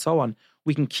politics and so on,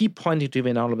 we can keep pointing to the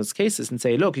anonymous cases and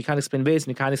say, look, you can't explain this and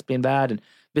you can't explain that, and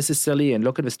this is silly, and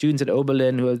look at the students at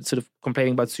Oberlin who are sort of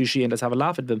complaining about sushi, and let's have a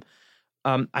laugh at them.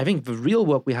 I think the real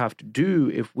work we have to do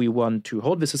if we want to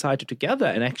hold the society together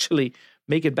and actually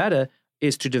make it better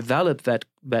is to develop that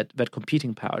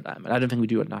competing paradigm. And I don't think we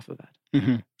do enough of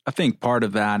that. I think part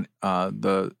of that,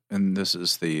 and this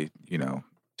is the,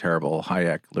 terrible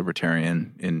Hayek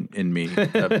libertarian in me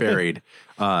buried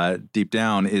deep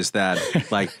down, is that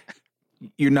like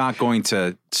you're not going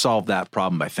to solve that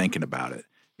problem by thinking about it.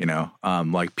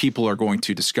 Like people are going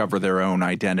to discover their own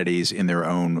identities in their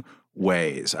own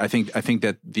ways. I think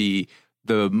that the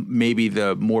maybe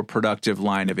the more productive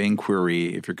line of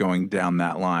inquiry, if you're going down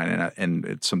that line, and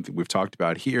it's something we've talked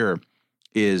about here,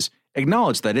 is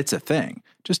acknowledge that it's a thing.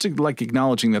 Just to like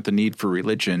acknowledging that the need for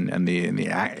religion and the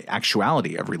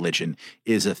actuality of religion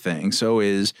is a thing. So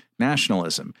is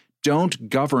nationalism. Don't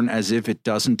govern as if it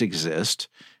doesn't exist,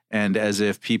 and as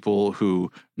if people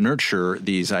who nurture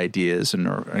these ideas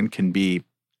and can be,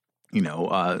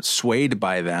 swayed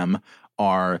by them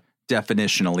are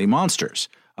definitionally monsters.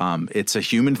 It's a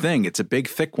human thing. It's a big,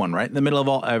 thick one, right in the middle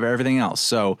of everything else.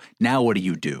 So now what do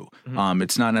you do?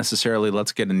 It's not necessarily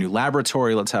let's get a new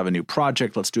laboratory, let's have a new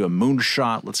project, let's do a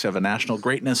moonshot, let's have a national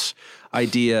greatness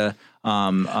idea.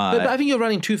 But I think you're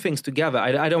running two things together.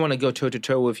 I don't want to go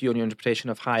toe-to-toe with you on your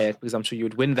interpretation of Hayek, because I'm sure you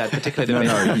would win that particular debate.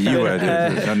 No, you would.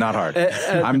 No, not hard.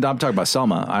 I'm talking about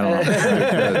Selma. I don't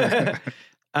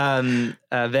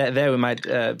know. There we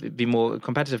might be more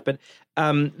competitive. But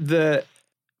I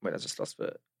just lost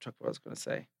the track of what I was going to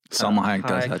say. Selma Hayek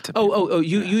does that to people.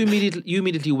 You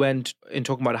immediately went in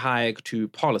talking about Hayek to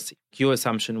policy. Your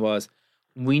assumption was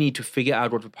we need to figure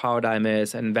out what the paradigm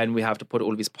is, and then we have to put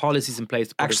all these policies in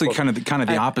place. Actually, kind of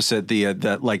the opposite.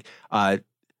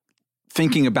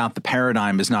 thinking about the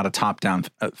paradigm is not a top-down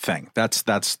thing. That's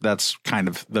kind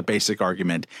of the basic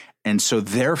argument. And so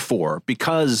therefore,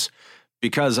 because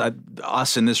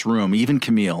us in this room, even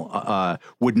Camille,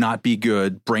 would not be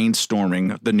good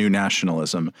brainstorming the new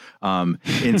nationalism.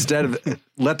 Instead of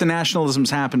let the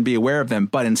nationalisms happen, be aware of them,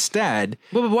 but instead...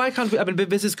 But why can't we... I mean,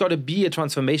 this has got to be a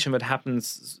transformation that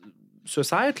happens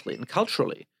societally and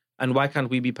culturally. And why can't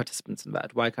we be participants in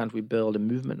that? Why can't we build a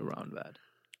movement around that?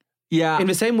 Yeah. In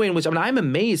the same way in which, I mean, I'm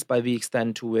amazed by the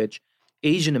extent to which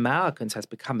Asian Americans has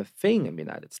become a thing in the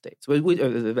United States.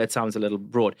 That sounds a little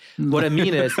broad. What I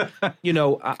mean is,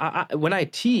 when I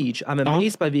teach, I'm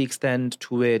amazed by the extent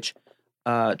to which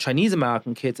Chinese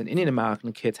American kids and Indian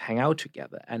American kids hang out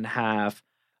together and have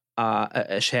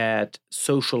a shared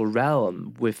social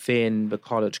realm within the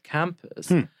college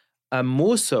campus.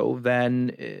 More so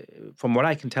than, from what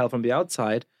I can tell from the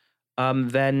outside,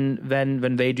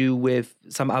 than they do with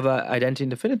some other identity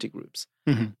and affinity groups.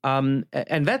 And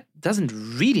that doesn't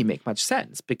really make much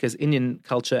sense because Indian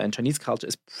culture and Chinese culture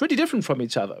is pretty different from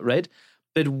each other, right?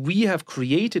 But we have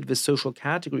created this social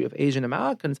category of Asian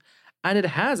Americans, and it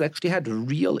has actually had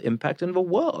real impact in the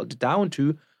world, down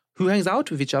to who hangs out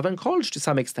with each other in college to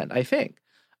some extent, I think.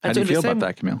 And How do you feel about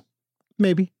that, Camille?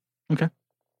 Maybe. Okay.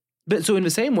 But so in the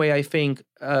same way, I think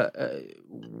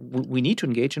we need to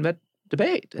engage in that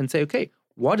debate and say, okay,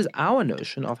 what is our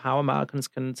notion of how Americans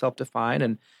can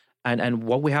self-define and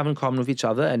what we have in common with each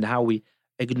other and how we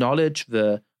acknowledge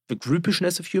the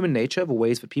groupishness of human nature, the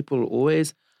ways that people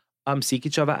always seek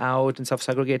each other out and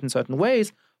self-segregate in certain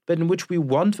ways, but in which we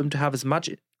want them to have as much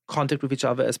contact with each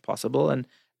other as possible and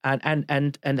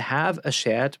have a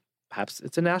shared, perhaps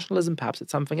it's a nationalism, perhaps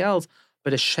it's something else,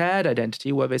 but a shared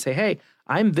identity where they say, hey,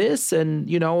 I'm this and,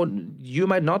 you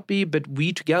might not be, but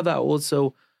we together are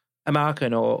also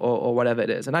American or whatever it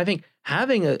is. And I think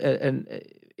having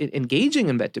engaging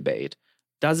in that debate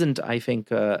doesn't, I think,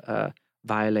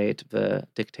 violate the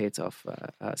dictates of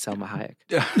Selma Hayek.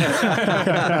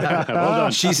 Well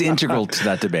done. She's integral to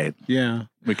that debate. Yeah.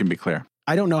 We can be clear.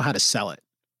 I don't know how to sell it.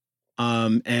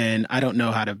 And I don't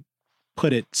know how to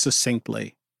put it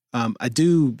succinctly. I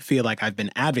do feel like I've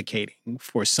been advocating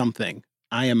for something.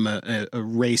 I am a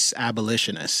race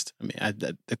abolitionist. I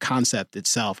mean, the concept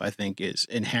itself, I think, is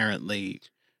inherently,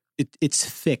 it's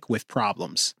thick with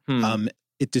problems.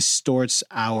 It distorts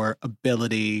our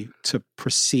ability to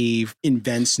perceive,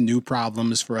 invents new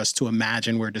problems for us to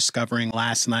imagine we're discovering.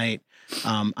 Last night,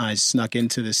 I snuck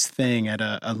into this thing at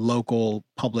a local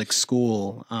public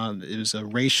school. It was a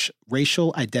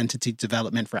racial identity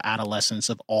development for adolescents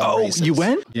of all races. Oh, you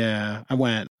went? Yeah, I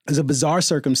went. It's a bizarre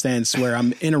circumstance where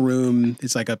I'm in a room.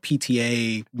 It's like a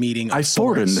PTA meeting. I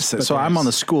forwarded this, so I'm on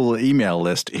the school email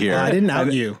list here. I didn't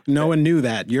out you. No one knew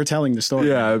that. You're telling the story.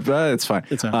 Yeah, but it's fine.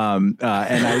 It's fine.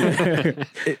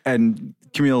 And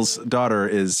Camille's daughter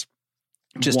is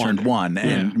just turned 1,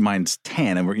 and mine's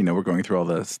 10, and we're going through all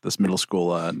this middle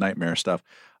school nightmare stuff.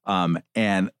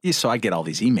 And so I get all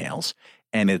these emails,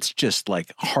 and it's just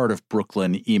like Heart of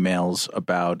Brooklyn emails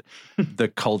about the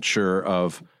culture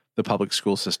of the public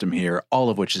school system here, all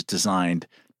of which is designed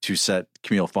to set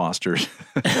Camille Foster's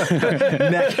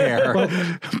neck hair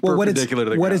perpendicular to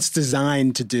the ground. What it's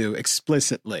designed to do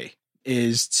explicitly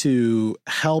is to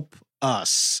help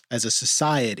us as a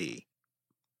society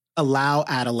allow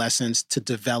adolescents to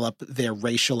develop their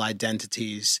racial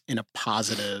identities in a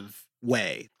positive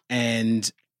way.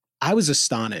 And I was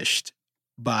astonished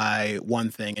by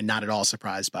one thing and not at all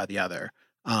surprised by the other.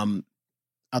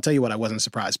 I'll tell you what I wasn't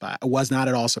surprised by. I was not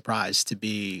at all surprised to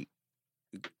be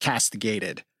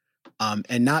castigated,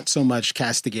 and not so much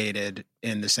castigated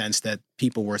in the sense that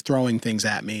people were throwing things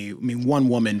at me. I mean, one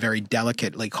woman very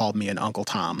delicately called me an Uncle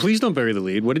Tom. Please don't bury the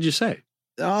lead. What did you say?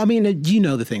 I mean, you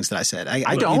know the things that I said.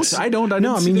 I don't.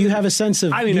 No, I mean, you have a sense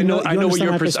of. I mean, I know what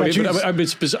your perspective.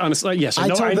 Honestly, yes, I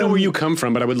know where you come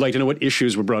from, but I would like to know what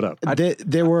issues were brought up.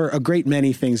 There were a great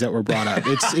many things that were brought up.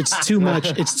 It's too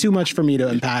much. It's too much for me to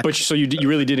unpack. But so you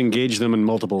really did engage them in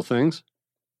multiple things.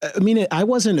 I mean, I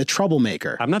wasn't a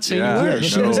troublemaker. I'm not saying you were. Yeah,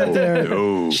 she was up there.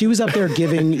 No. She was up there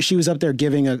giving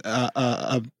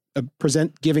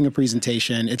giving a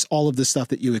presentation. It's all of the stuff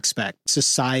that you expect.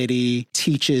 Society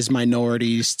teaches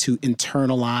minorities to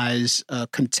internalize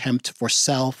contempt for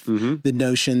self, the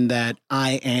notion that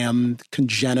I am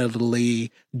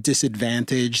congenitally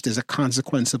disadvantaged as a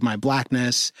consequence of my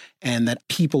blackness, and that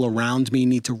people around me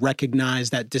need to recognize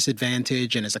that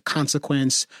disadvantage and as a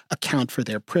consequence account for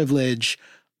their privilege.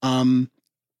 And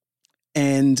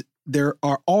there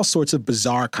are all sorts of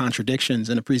bizarre contradictions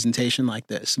in a presentation like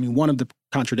this. I mean, one of the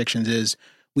contradictions is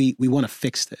we want to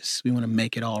fix this. We want to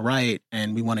make it all right,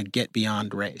 and we want to get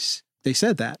beyond race. They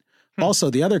said that. Also,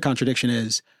 the other contradiction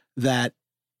is that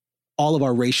all of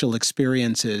our racial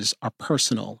experiences are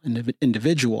personal and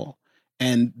individual.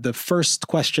 And the first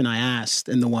question I asked,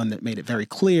 and the one that made it very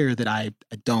clear that I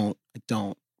don't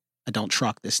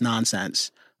truck this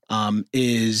nonsense,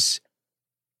 is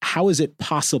how is it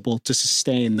possible to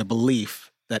sustain the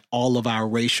belief that all of our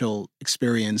racial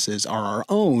experiences are our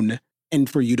own, and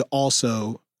for you to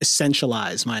also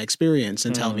essentialize my experience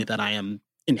and tell me that I am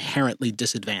inherently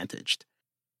disadvantaged?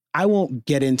 I won't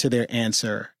get into their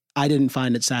answer. I didn't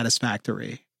find it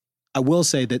satisfactory. I will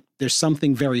say that there's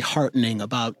something very heartening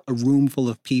about a room full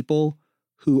of people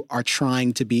who are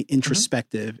trying to be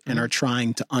introspective and are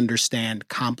trying to understand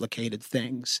complicated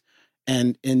things,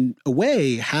 and in a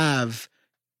way have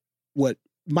what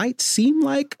might seem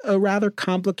like a rather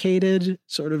complicated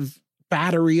sort of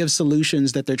battery of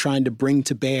solutions that they're trying to bring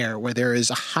to bear, where there is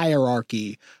a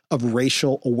hierarchy of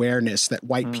racial awareness that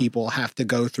white people have to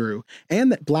go through and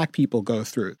that Black people go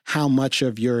through. How much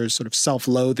of your sort of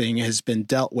self-loathing has been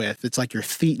dealt with. It's like your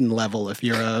thetan level if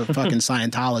you're a fucking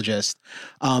Scientologist.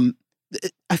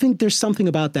 I think there's something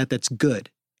about that that's good.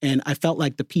 And I felt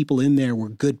like the people in there were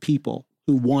good people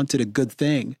who wanted a good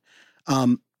thing.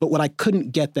 But what I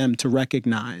couldn't get them to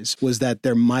recognize was that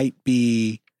there might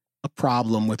be a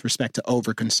problem with respect to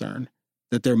overconcern,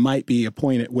 that there might be a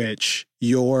point at which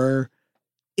your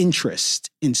interest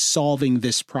in solving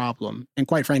this problem, and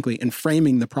quite frankly, in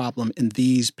framing the problem in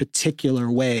these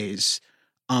particular ways,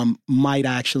 might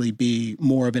actually be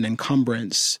more of an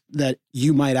encumbrance, that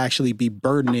you might actually be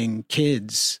burdening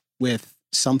kids with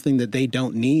something that they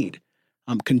don't need.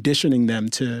 Conditioning them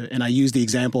to, and I use the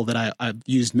example that I've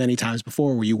used many times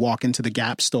before, where you walk into the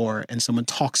Gap store and someone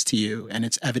talks to you and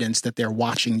it's evidence that they're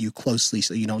watching you closely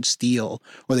so you don't steal,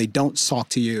 or they don't talk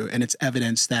to you and it's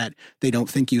evidence that they don't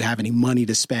think you have any money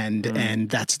to spend and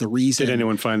that's the reason. Did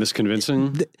anyone find this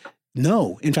convincing?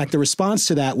 No. In fact, the response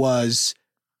to that was,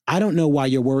 I don't know why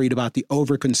you're worried about the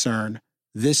overconcern.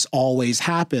 This always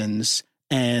happens.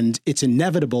 And it's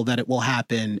inevitable that it will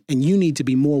happen. And you need to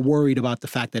be more worried about the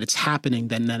fact that it's happening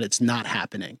than that it's not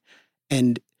happening.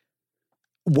 And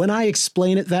when I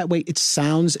explain it that way, it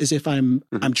sounds as if I'm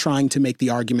trying to make the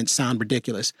argument sound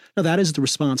ridiculous. No, that is the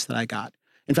response that I got.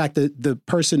 In fact, the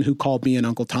person who called me an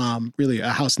Uncle Tom, really a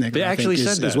house nigger, they actually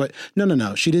said that. Is what,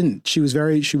 no, she didn't. She was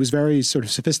very sort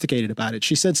of sophisticated about it.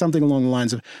 She said something along the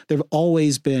lines of, there've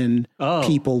always been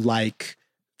people like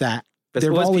that. There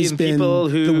have always been people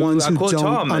who the ones who don't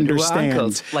Tom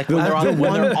understand. Like when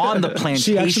they're on the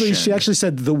plantation. She actually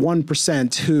said the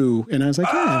 1% who, and I was like,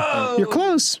 yeah, you're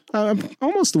close. I'm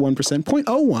almost the 1%,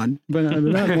 0.01, but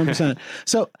about 1%.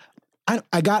 So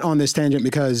I got on this tangent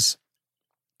because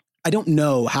I don't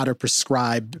know how to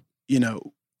prescribe,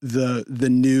 the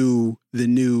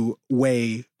new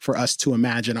way for us to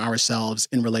imagine ourselves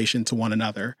in relation to one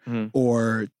another,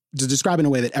 or to describe in a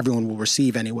way that everyone will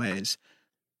receive anyways.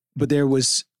 But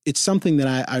it's something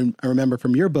that I remember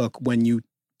from your book when you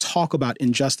talk about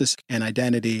injustice and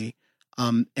identity,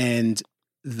 and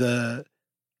the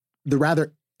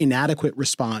rather inadequate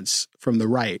response from the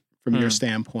right, from your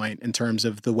standpoint, in terms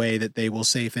of the way that they will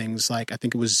say things like, I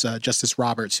think it was Justice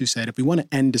Roberts who said, if we want to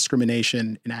end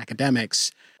discrimination in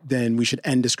academics, then we should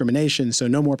end discrimination. So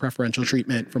no more preferential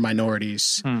treatment for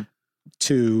minorities.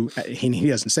 He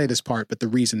doesn't say this part, but the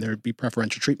reason there would be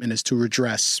preferential treatment is to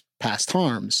redress past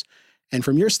harms. And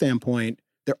from your standpoint,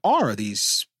 there are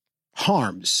these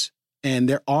harms and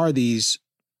there are these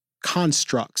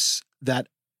constructs that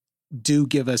do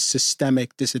give us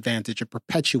systemic disadvantage or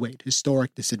perpetuate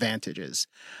historic disadvantages.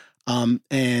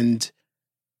 And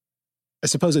I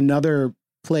suppose another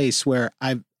place where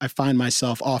I find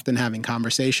myself often having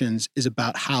conversations is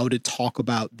about how to talk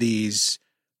about these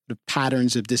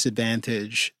patterns of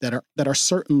disadvantage that are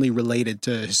certainly related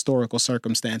to historical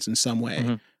circumstance in some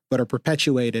way, but are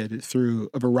perpetuated through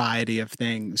a variety of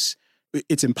things.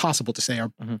 It's impossible to say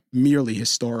are merely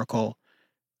historical.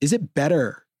 Is it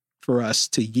better for us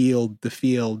to yield the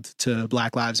field to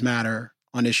Black Lives Matter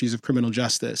on issues of criminal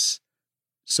justice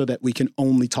so that we can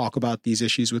only talk about these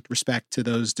issues with respect to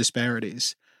those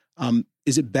disparities?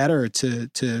 Is it better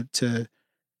to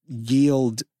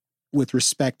yield with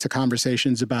respect to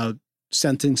conversations about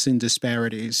sentencing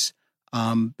disparities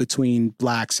between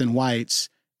Blacks and whites,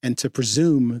 and to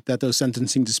presume that those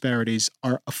sentencing disparities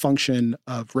are a function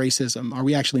of racism? Are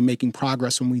we actually making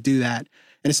progress when we do that?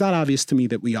 And it's not obvious to me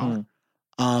that we are.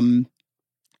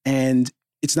 And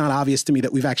it's not obvious to me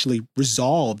that we've actually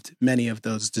resolved many of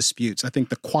those disputes. I think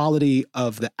the quality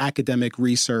of the academic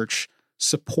research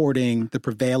supporting the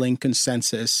prevailing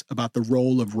consensus about the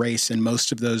role of race in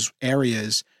most of those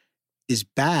areas is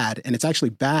bad. And it's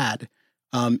actually bad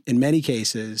in many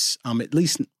cases, at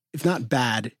least if not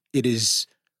bad, it's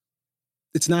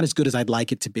not as good as I'd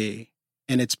like it to be.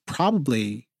 And it's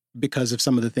probably because of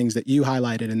some of the things that you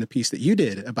highlighted in the piece that you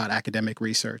did about academic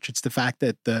research. It's the fact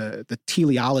that the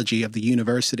teleology of the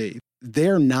university,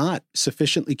 they're not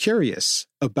sufficiently curious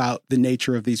about the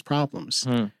nature of these problems.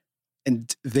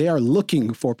 And they are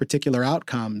looking for particular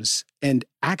outcomes and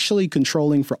actually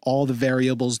controlling for all the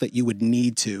variables that you would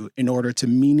need to in order to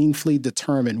meaningfully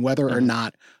determine whether or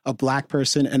not a Black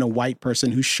person and a white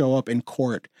person who show up in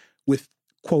court with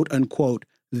quote unquote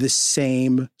the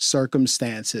same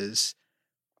circumstances.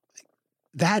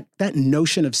 That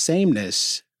notion of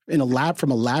sameness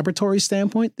from a laboratory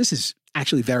standpoint, this is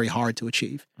actually very hard to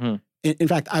achieve. In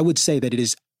fact, I would say that it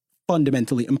is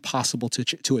fundamentally impossible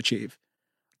to achieve.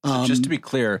 So just to be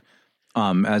clear,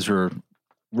 as we're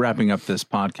wrapping up this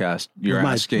podcast, you're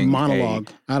asking monologue.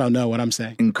 I don't know what I'm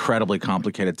saying. Incredibly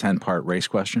complicated 10-part race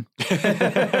question.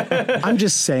 I'm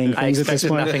just saying things at this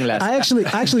point. Nothing less. I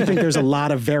actually think there's a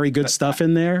lot of very good stuff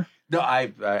in there. No,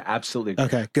 I absolutely agree.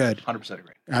 Okay, good. 100%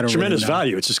 agree. I don't Tremendous really know.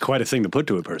 value. It's just quite a thing to put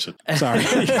to a person. Sorry.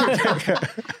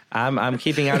 I'm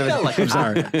keeping out of it. I'm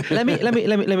sorry. Let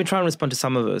me try and respond to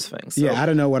some of those things. So, Yeah, I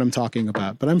don't know what I'm talking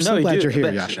about, but I'm so you glad do, you're here,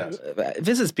 but Yascha.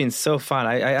 This has been so fun.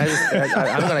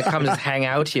 I'm going to come just hang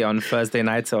out here on Thursday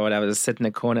nights or whatever, just sit in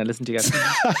a corner and listen to you guys.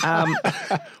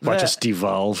 Watch us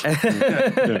devolve.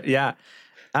 Yeah.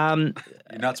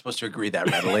 You're not supposed to agree that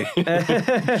readily.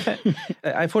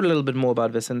 I thought a little bit more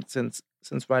about this since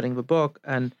writing the book,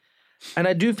 and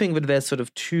I do think that there's sort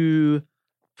of two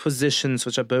positions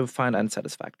which I both find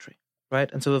unsatisfactory,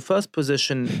 right? And so the first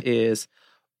position is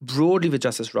broadly the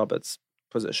Justice Roberts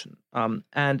position,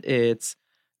 and it's,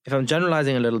 if I'm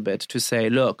generalizing a little bit, to say,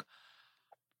 look,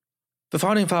 the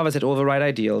founding fathers had all the right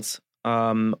ideals.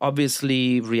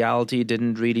 Obviously, reality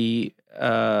didn't really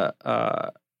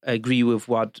agree with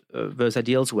what those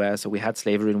ideals were. So we had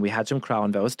slavery and we had Jim Crow,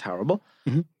 and that was terrible.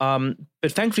 But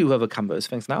thankfully, we've overcome those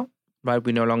things now, right?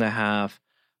 We no longer have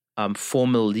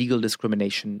formal legal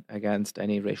discrimination against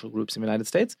any racial groups in the United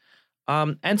States.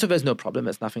 And so there's no problem.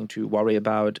 There's nothing to worry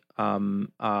about.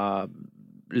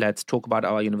 Let's talk about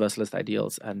our universalist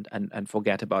ideals and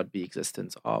forget about the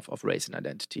existence of race and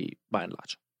identity by and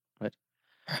large, right?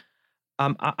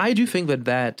 I do think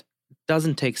that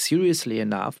doesn't take seriously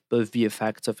enough both the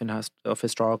effects of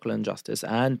historical injustice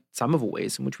and some of the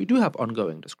ways in which we do have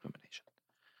ongoing discrimination.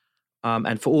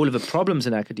 And for all of the problems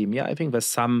in academia, I think there's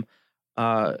some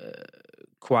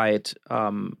quite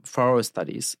thorough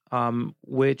studies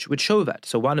which show that.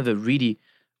 So one of the really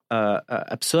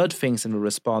absurd things in the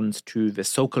response to the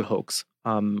Sokol hoax,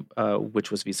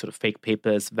 which was these sort of fake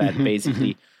papers that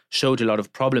basically showed a lot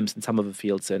of problems in some of the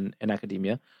fields in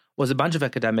academia, was a bunch of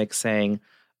academics saying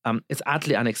it's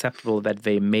utterly unacceptable that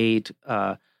they made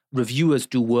reviewers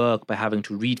do work by having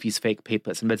to read these fake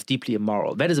papers, and that's deeply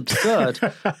immoral. That is absurd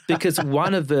because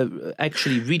one of the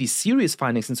actually really serious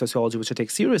findings in sociology, which I take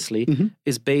seriously,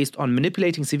 is based on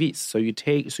manipulating CVs. So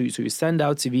you send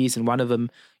out CVs, and one of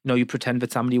them, you pretend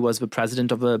that somebody was the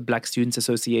president of a Black Students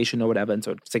Association or whatever, and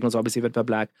so it signals obviously that they're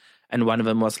Black, and one of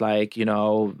them was like,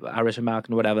 Irish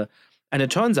American or whatever. And it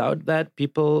turns out that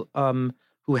people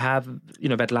who have,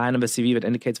 that line on the CV that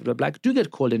indicates that they're Black do get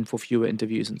called in for fewer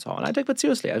interviews and so on. I take that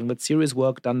seriously. I think that's serious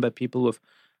work done by people with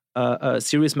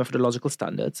serious methodological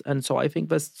standards. And so I think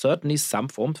there's certainly some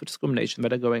forms of discrimination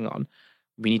that are going on.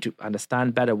 We need to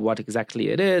understand better what exactly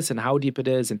it is and how deep it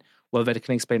is and whether it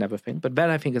can explain everything. But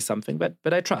that, I think, is something that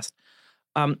I trust.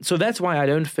 So that's why I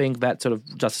don't think that sort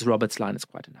of Justice Roberts line is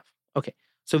quite enough. Okay,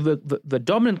 so the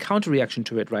dominant counter-reaction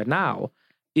to it right now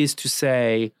is to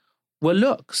say, well,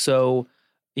 look, so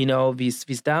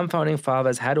these damn founding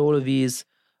fathers had all of these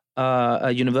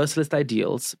universalist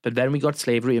ideals, but then we got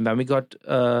slavery, and then we got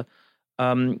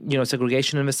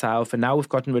segregation in the South, and now we've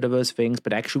gotten rid of those things,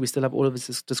 but actually we still have all of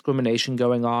this discrimination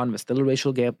going on. There's still a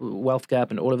racial gap, wealth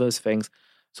gap, and all of those things.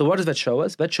 So what does that show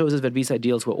us? That shows us that these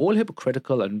ideals were all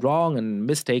hypocritical and wrong and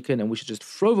mistaken, and we should just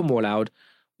throw them all out.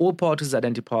 All politics is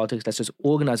identity politics. Let's just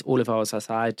organize all of our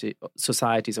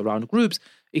societies around groups,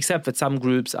 except that some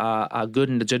groups are good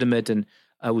and legitimate, and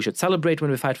we should celebrate when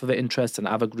we fight for their interests, and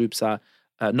other groups are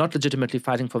not legitimately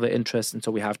fighting for their interests. And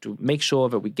so we have to make sure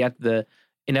that we get the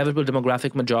inevitable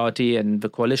demographic majority, and the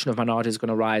coalition of minorities is going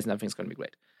to rise, and everything's going to be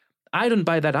great. I don't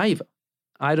buy that either.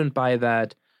 I don't buy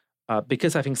that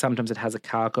because I think sometimes it has a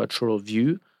caricatural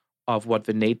view of what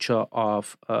the nature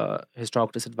of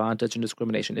historical disadvantage and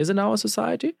discrimination is in our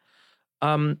society.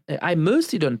 I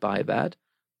mostly don't buy that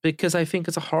because I think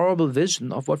it's a horrible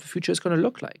vision of what the future is going to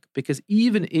look like. Because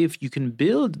even if you can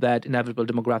build that inevitable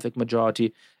demographic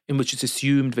majority in which it's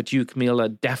assumed that you, Camille, are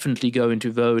definitely going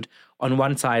to vote on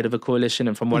one side of a coalition,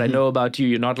 and from what I know about you,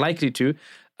 you're not likely to.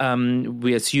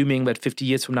 We're assuming that 50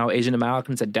 years from now, Asian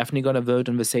Americans are definitely going to vote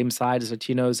on the same side as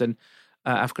Latinos and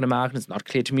African Americans. It's not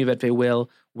clear to me that they will.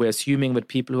 We're assuming that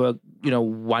people who are,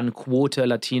 1/4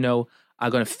 Latino are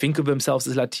going to think of themselves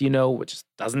as Latino, which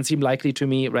doesn't seem likely to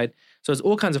me, right? So there's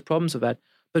all kinds of problems with that.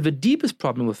 But the deepest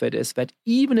problem with it is that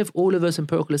even if all of those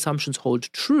empirical assumptions hold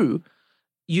true,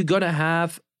 you're going to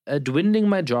have a dwindling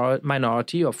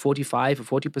minority of 45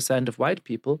 or 40% of white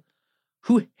people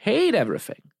who hate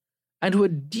everything and who are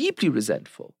deeply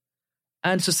resentful.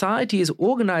 And society is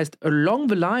organized along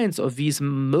the lines of these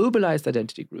mobilized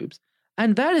identity groups.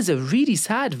 And that is a really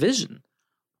sad vision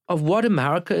of what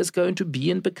America is going to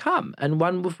be and become, and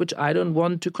one with which I don't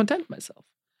want to content myself.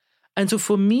 And so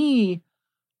for me,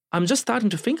 I'm just starting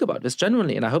to think about this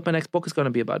genuinely, and I hope my next book is going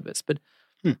to be about this. But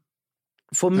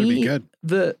for me,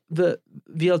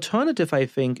 the alternative, I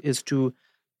think, is to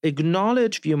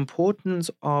acknowledge the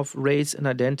importance of race and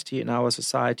identity in our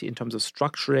society in terms of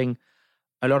structuring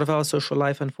a lot of our social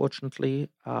life, unfortunately,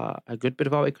 a good bit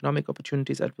of our economic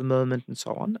opportunities at the moment, and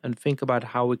so on, and think about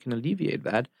how we can alleviate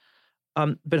that.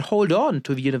 But hold on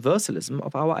to the universalism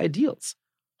of our ideals.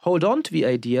 Hold on to the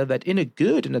idea that in a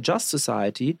good and a just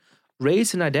society,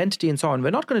 race and identity and so on,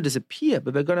 they're not going to disappear,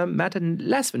 but they're going to matter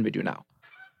less than we do now.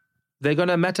 They're going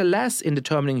to matter less in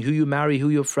determining who you marry, who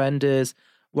your friend is,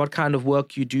 what kind of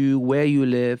work you do, where you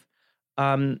live.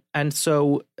 And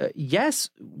so, yes,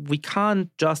 we can't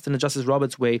just, in a Justice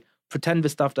Roberts way, pretend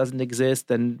this stuff doesn't exist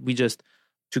and we just,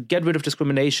 to get rid of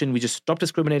discrimination, we just stop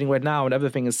discriminating right now and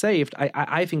everything is saved.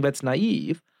 I think that's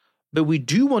naive. But we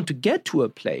do want to get to a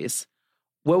place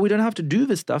where we don't have to do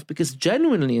this stuff, because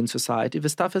genuinely in society, the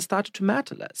stuff has started to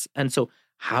matter less. And so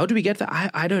how do we get there?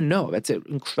 I don't know. That's an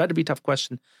incredibly tough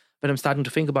question that I'm starting to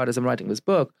think about as I'm writing this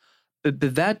book.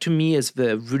 But that to me is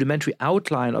the rudimentary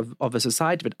outline of a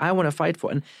society that I want to fight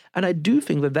for. And I do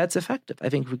think that that's effective. I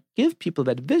think we give people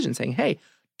that vision saying, hey,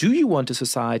 do you want a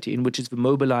society in which it's the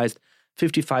mobilized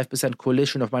 55%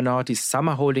 coalition of minorities, some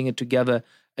are holding it together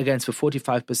against the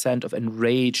 45% of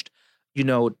enraged,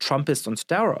 Trumpists on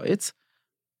steroids?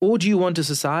 Or do you want a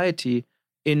society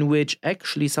in which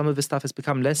actually some of this stuff has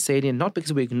become less salient, not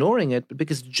because we're ignoring it, but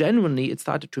because genuinely it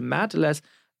started to matter less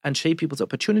and shape people's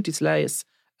opportunities less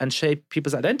and shape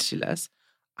people's identity less?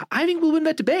 I think we'll win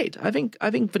that debate. I think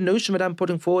the notion that I'm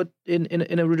putting forward in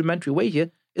a rudimentary way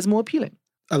here is more appealing.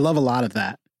 I love a lot of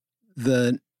that.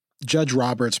 The Judge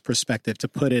Roberts' perspective, to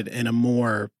put it in a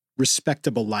more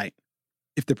respectable light,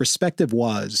 if the perspective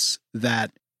was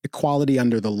that equality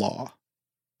under the law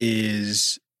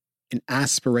is an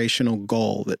aspirational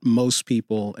goal that most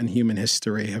people in human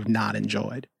history have not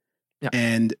enjoyed,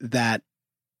 and that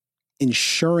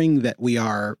ensuring that we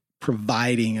are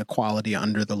providing equality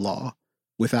under the law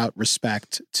without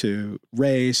respect to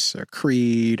race or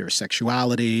creed or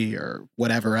sexuality or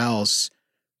whatever else,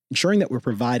 ensuring that we're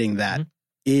providing that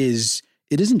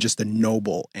it isn't just a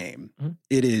noble aim.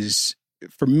 It is,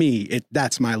 for me,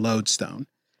 that's my lodestone.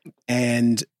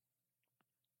 And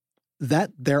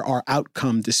that there are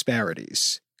outcome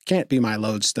disparities can't be my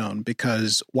lodestone,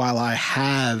 because while I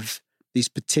have these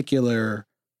particular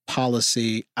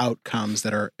policy outcomes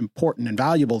that are important and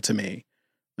valuable to me,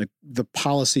 like the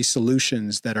policy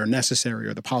solutions that are necessary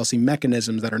or the policy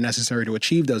mechanisms that are necessary to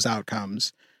achieve those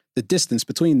outcomes, the distance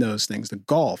between those things, the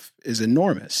gulf, is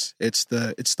enormous. It's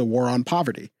the war on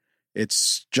poverty.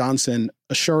 It's Johnson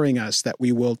assuring us that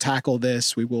we will tackle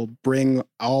this, we will bring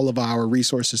all of our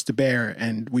resources to bear,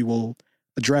 and we will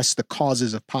address the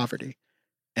causes of poverty,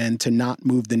 and to not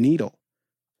move the needle.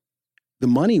 The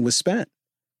money was spent,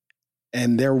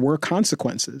 and there were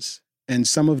consequences, and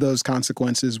some of those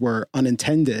consequences were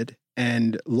unintended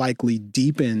and likely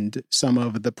deepened some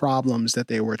of the problems that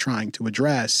they were trying to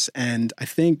address. And I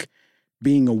think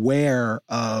being aware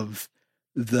of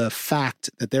the fact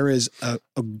that there is a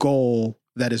goal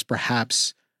that is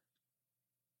perhaps,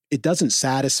 it doesn't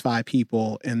satisfy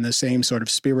people in the same sort of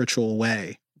spiritual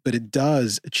way, but it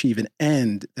does achieve an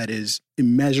end that is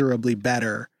immeasurably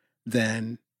better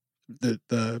than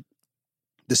the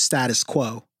status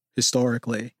quo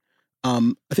historically.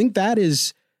 I think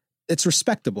it's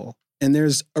respectable. And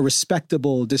there's a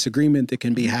respectable disagreement that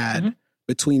can be had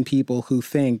between people who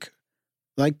think,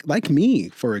 like me,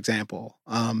 for example,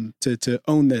 to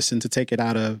own this and to take it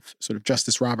out of sort of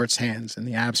Justice Roberts' hands in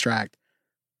the abstract,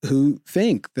 who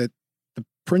think that the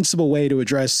principal way to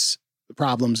address the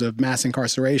problems of mass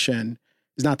incarceration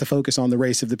is not to focus on the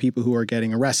race of the people who are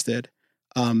getting arrested,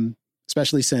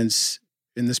 especially since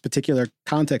in this particular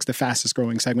context, the fastest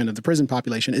growing segment of the prison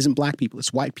population isn't black people,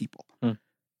 it's white people.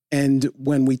 And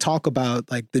when we talk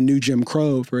about like the new Jim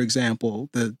Crow, for example,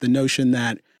 the notion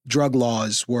that drug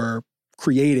laws were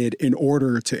created in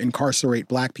order to incarcerate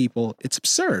black people, it's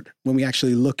absurd when we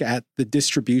actually look at the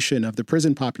distribution of the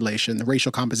prison population, the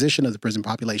racial composition of the prison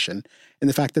population, and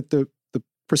the fact that the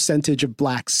percentage of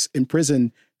blacks in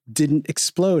prison didn't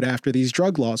explode after these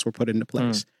drug laws were put into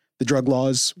place. The drug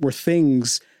laws were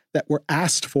things that were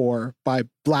asked for by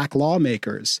black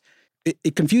lawmakers.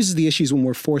 It confuses the issues when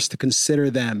we're forced to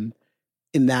consider them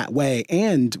in that way,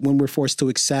 and when we're forced to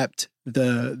accept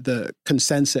the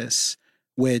consensus,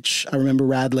 which I remember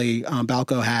Radley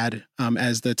Balco had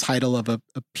as the title of a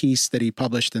piece that he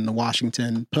published in the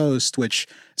Washington Post, which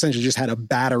essentially just had a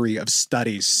battery of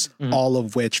studies, all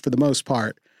of which, for the most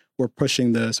part, were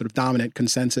pushing the sort of dominant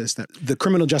consensus that the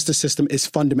criminal justice system is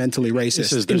fundamentally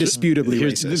racist, indisputably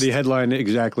racist. The headline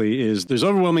exactly is, there's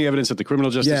overwhelming evidence that the criminal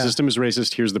justice system is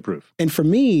racist. Here's the proof. And for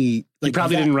me... you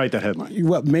probably didn't write that headline.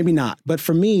 Well, maybe not. But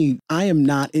for me, I am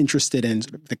not interested in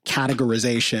sort of the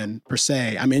categorization per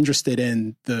se. I'm interested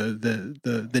in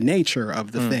the nature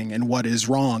of the thing and what is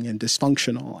wrong and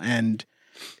dysfunctional. And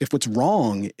if what's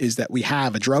wrong is that we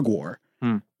have a drug war,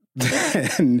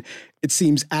 then it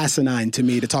seems asinine to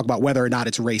me to talk about whether or not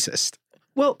it's racist.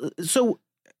 Well, so,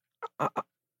 I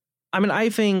mean, I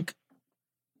think,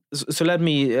 so let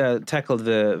me tackle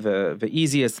the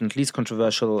easiest and least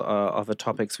controversial of the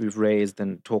topics we've raised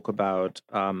and talk about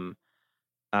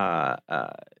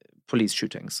police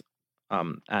shootings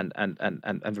and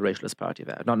the racial disparity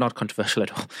there. Not controversial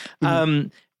at all.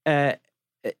 I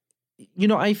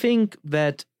think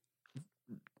that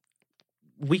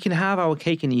we can have our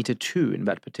cake and eat it too in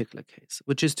that particular case,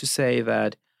 which is to say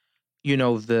that,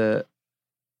 the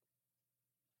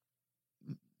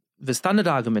standard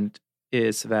argument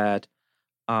is that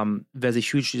there's a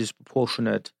hugely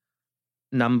disproportionate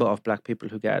number of black people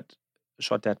who get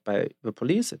shot dead by the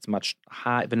police. It's much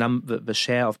high. The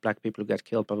share of black people who get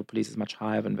killed by the police is much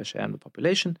higher than the share in the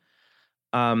population,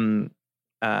 and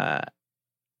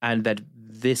that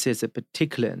this is a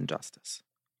particular injustice.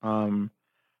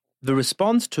 The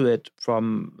response to it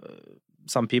from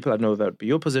some people, I know that would be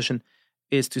your position,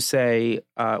 is to say,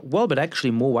 but actually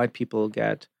more white people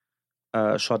get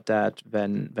shot dead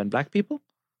than black people.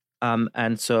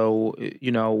 And so, it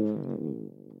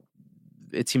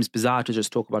seems bizarre to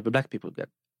just talk about the black people who get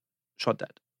shot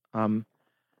dead. I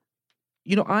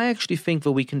actually think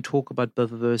that we can talk about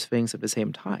both of those things at the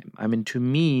same time. I mean, to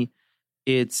me,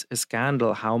 it's a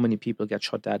scandal how many people get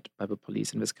shot dead by the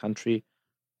police in this country,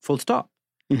 full stop.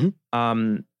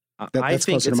 That's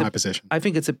closer to my position. I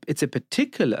think it's a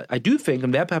particular, I do think,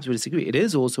 and there perhaps we disagree, it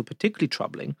is also particularly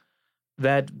troubling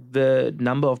that the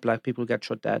number of black people who get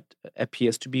shot dead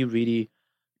appears to be really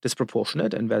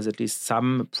disproportionate, and there's at least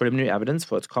some preliminary evidence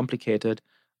for it's complicated,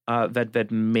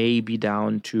 that may be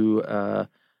down to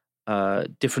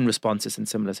different responses in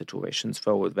similar situations,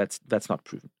 though that's not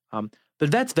proven.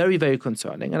 But that's very, very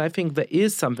concerning, and I think there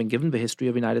is something, given the history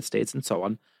of the United States and so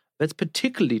on, that's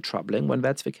particularly troubling when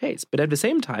that's the case. But at the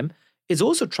same time, it's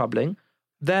also troubling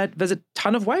that there's a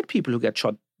ton of white people who get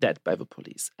shot dead by the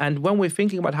police. And when we're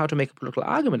thinking about how to make a political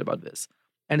argument about this,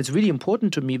 and it's really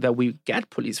important to me that we get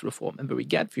police reform and that we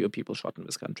get fewer people shot in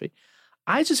this country,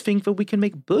 I just think that we can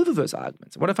make both of those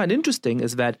arguments. What I find interesting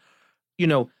is that,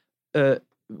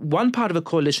 one part of the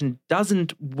coalition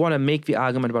doesn't want to make the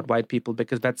argument about white people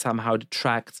because that somehow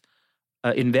detracts,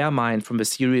 in their mind, from the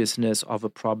seriousness of a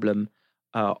problem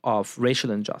of racial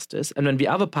injustice, and then the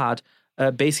other part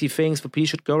basically thinks the police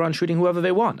should go around shooting whoever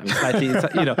they want. I mean,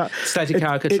 slightly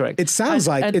caricaturing. It sounds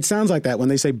like that when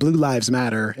they say "Blue Lives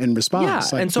Matter" in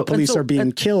response. The police are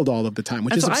being killed all of the time,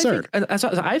 which is absurd.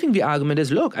 I think the argument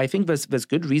is: look, I think there's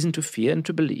good reason to fear and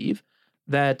to believe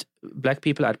that black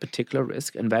people are at particular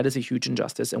risk, and that is a huge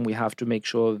injustice, and we have to make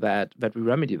sure that we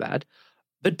remedy that.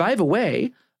 But by the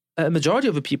way, a majority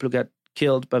of the people who get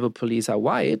killed by the police are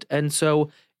white, and so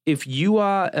if you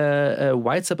are a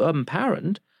white suburban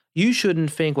parent, you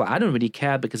shouldn't think, well, I don't really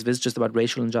care because this is just about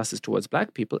racial injustice towards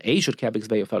black people. A, you should care because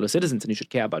they're your fellow citizens and you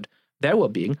should care about their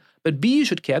well-being. But B, you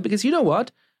should care because you know what?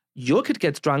 Your kid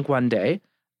gets drunk one day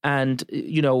and,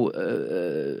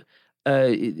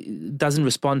 doesn't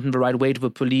respond in the right way to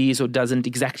the police or doesn't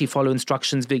exactly follow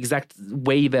instructions the exact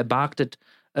way they barked at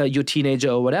your teenager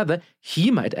or whatever,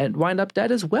 he might wind up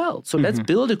dead as well. So let's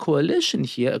build a coalition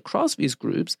here across these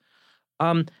groups.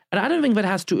 And I don't think that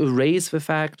has to erase the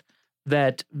fact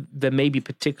that there may be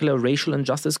particular racial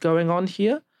injustice going on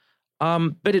here,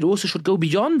 but it also should go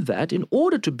beyond that in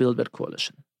order to build that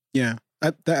coalition. Yeah,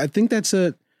 I think that's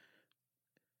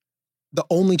the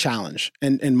only challenge,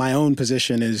 and my own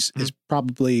position is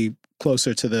probably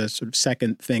closer to the sort of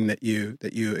second thing that you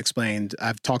explained.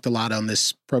 I've talked a lot on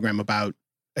this program about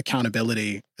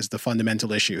accountability as the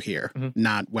fundamental issue here,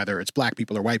 not whether it's black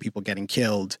people or white people getting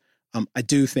killed. I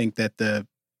do think that the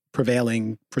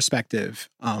prevailing perspective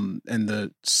and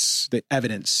the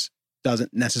evidence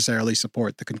doesn't necessarily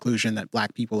support the conclusion that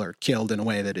black people are killed in a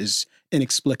way that is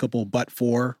inexplicable but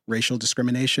for racial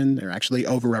discrimination. They're actually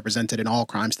overrepresented in all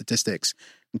crime statistics,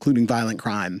 including violent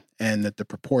crime, and that the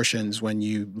proportions when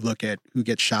you look at who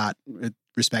gets shot with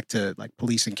respect to like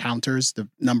police encounters, the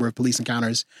number of police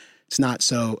encounters, it's not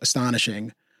so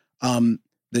astonishing.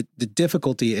 The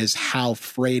difficulty is how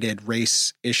freighted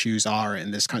race issues are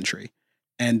in this country.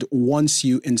 And once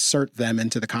you insert them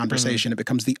into the conversation, it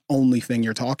becomes the only thing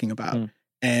you're talking about.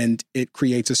 And it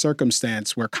creates a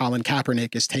circumstance where Colin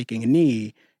Kaepernick is taking a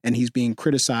knee and he's being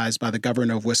criticized by the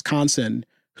governor of Wisconsin,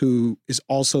 who is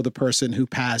also the person who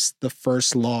passed the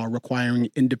first law requiring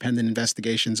independent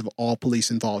investigations of all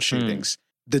police-involved shootings.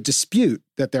 The dispute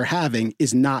that they're having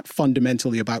is not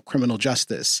fundamentally about criminal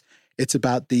justice. It's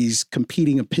about these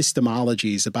competing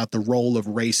epistemologies about the role of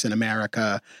race in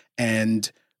America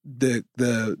and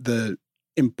the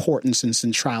importance and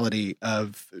centrality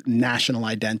of national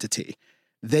identity.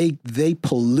 They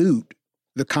pollute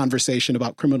the conversation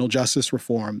about criminal justice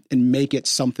reform and make it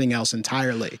something else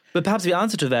entirely. But perhaps the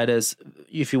answer to that is,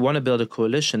 if you want to build a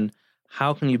coalition,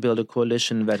 how can you build a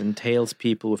coalition that entails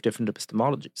people with different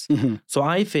epistemologies? So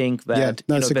I think that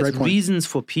there's reasons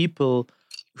for people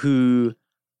who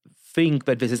think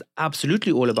that this is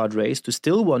absolutely all about race to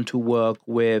still want to work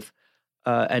with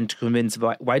and to convince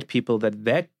white people that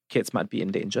their kids might be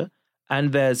in danger.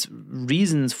 And there's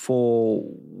reasons for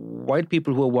white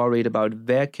people who are worried about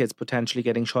their kids potentially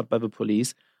getting shot by the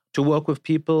police to work with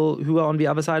people who are on the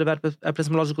other side of that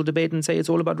epistemological debate and say it's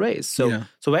all about race.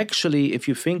 So actually, if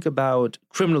you think about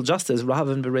criminal justice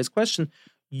rather than the race question,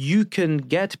 you can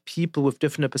get people with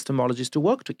different epistemologies to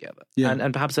work together.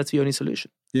 And perhaps that's the only solution.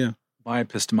 Yeah. My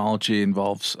epistemology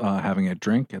involves having a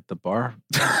drink at the bar.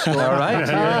 All right.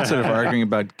 Instead of arguing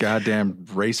about goddamn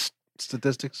race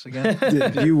statistics again.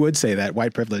 You would say that,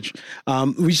 white privilege.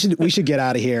 We should get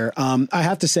out of here. I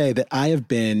have to say that I have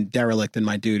been derelict in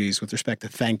my duties with respect to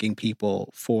thanking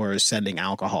people for sending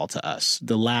alcohol to us.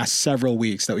 The last several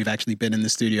weeks that we've actually been in the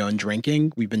studio and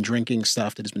drinking, we've been drinking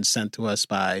stuff that has been sent to us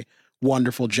by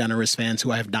wonderful, generous fans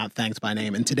who I have not thanked by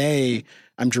name. And today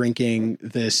I'm drinking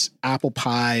this apple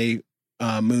pie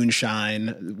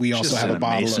moonshine. We also have a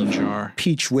bottle of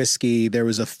peach whiskey. There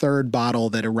was a third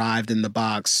bottle that arrived in the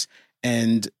box,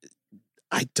 and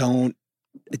I don't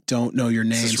know your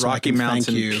name. This is so Rocky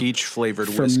Mountain peach flavored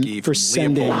whiskey from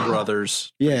Leopold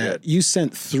Brothers. Yeah, you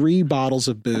sent 3 bottles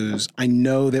of booze. I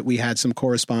know that we had some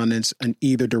correspondence on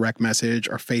either direct message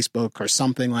or Facebook or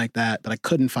something like that, but I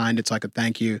couldn't find it, so I could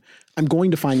thank you. I'm going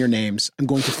to find your names. I'm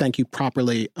going to thank you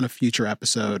properly on a future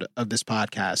episode of this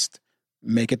podcast.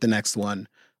 Make it the next one.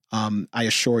 I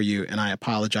assure you, and I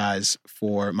apologize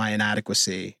for my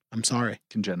inadequacy. I'm sorry.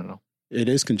 Congenital. It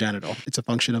is congenital. It's a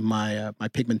function of my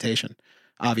pigmentation,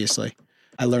 obviously.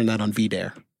 I learned that on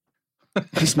VDare.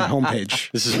 It's my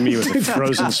homepage. This is me with a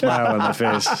frozen smile on my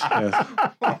face.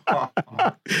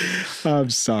 Yes.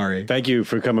 I'm sorry. Thank you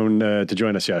for coming to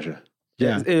join us, Yascha.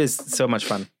 Yeah. It was so much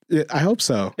fun. I hope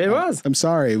so. It was. I'm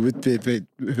sorry if it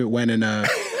went in a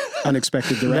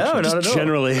unexpected direction. No, not at all.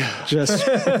 Generally,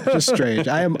 just strange.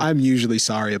 I'm usually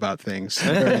sorry about things.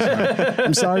 Very sorry.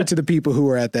 I'm sorry to the people who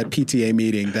were at that PTA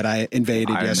meeting that I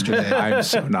invaded yesterday. I'm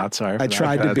so not sorry. I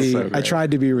tried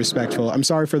to be respectful. I'm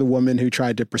sorry for the woman who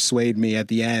tried to persuade me at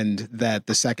the end that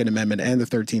the Second Amendment and the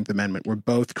 13th Amendment were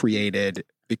both created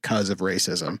because of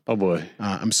racism. Oh boy.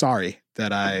 I'm sorry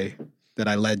that I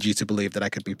led you to believe that I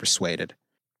could be persuaded.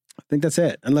 I think that's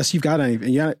it. Unless you've got anything.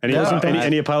 Yeah.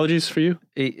 Any apologies for you?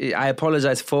 I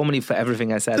apologize formally for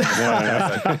everything I said.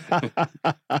 Had a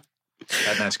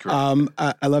nice career.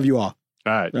 I love you all.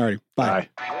 All right. All right. Bye.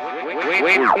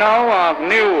 We know of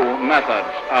new methods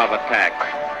of attack.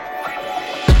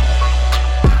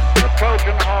 The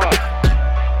Trojan horse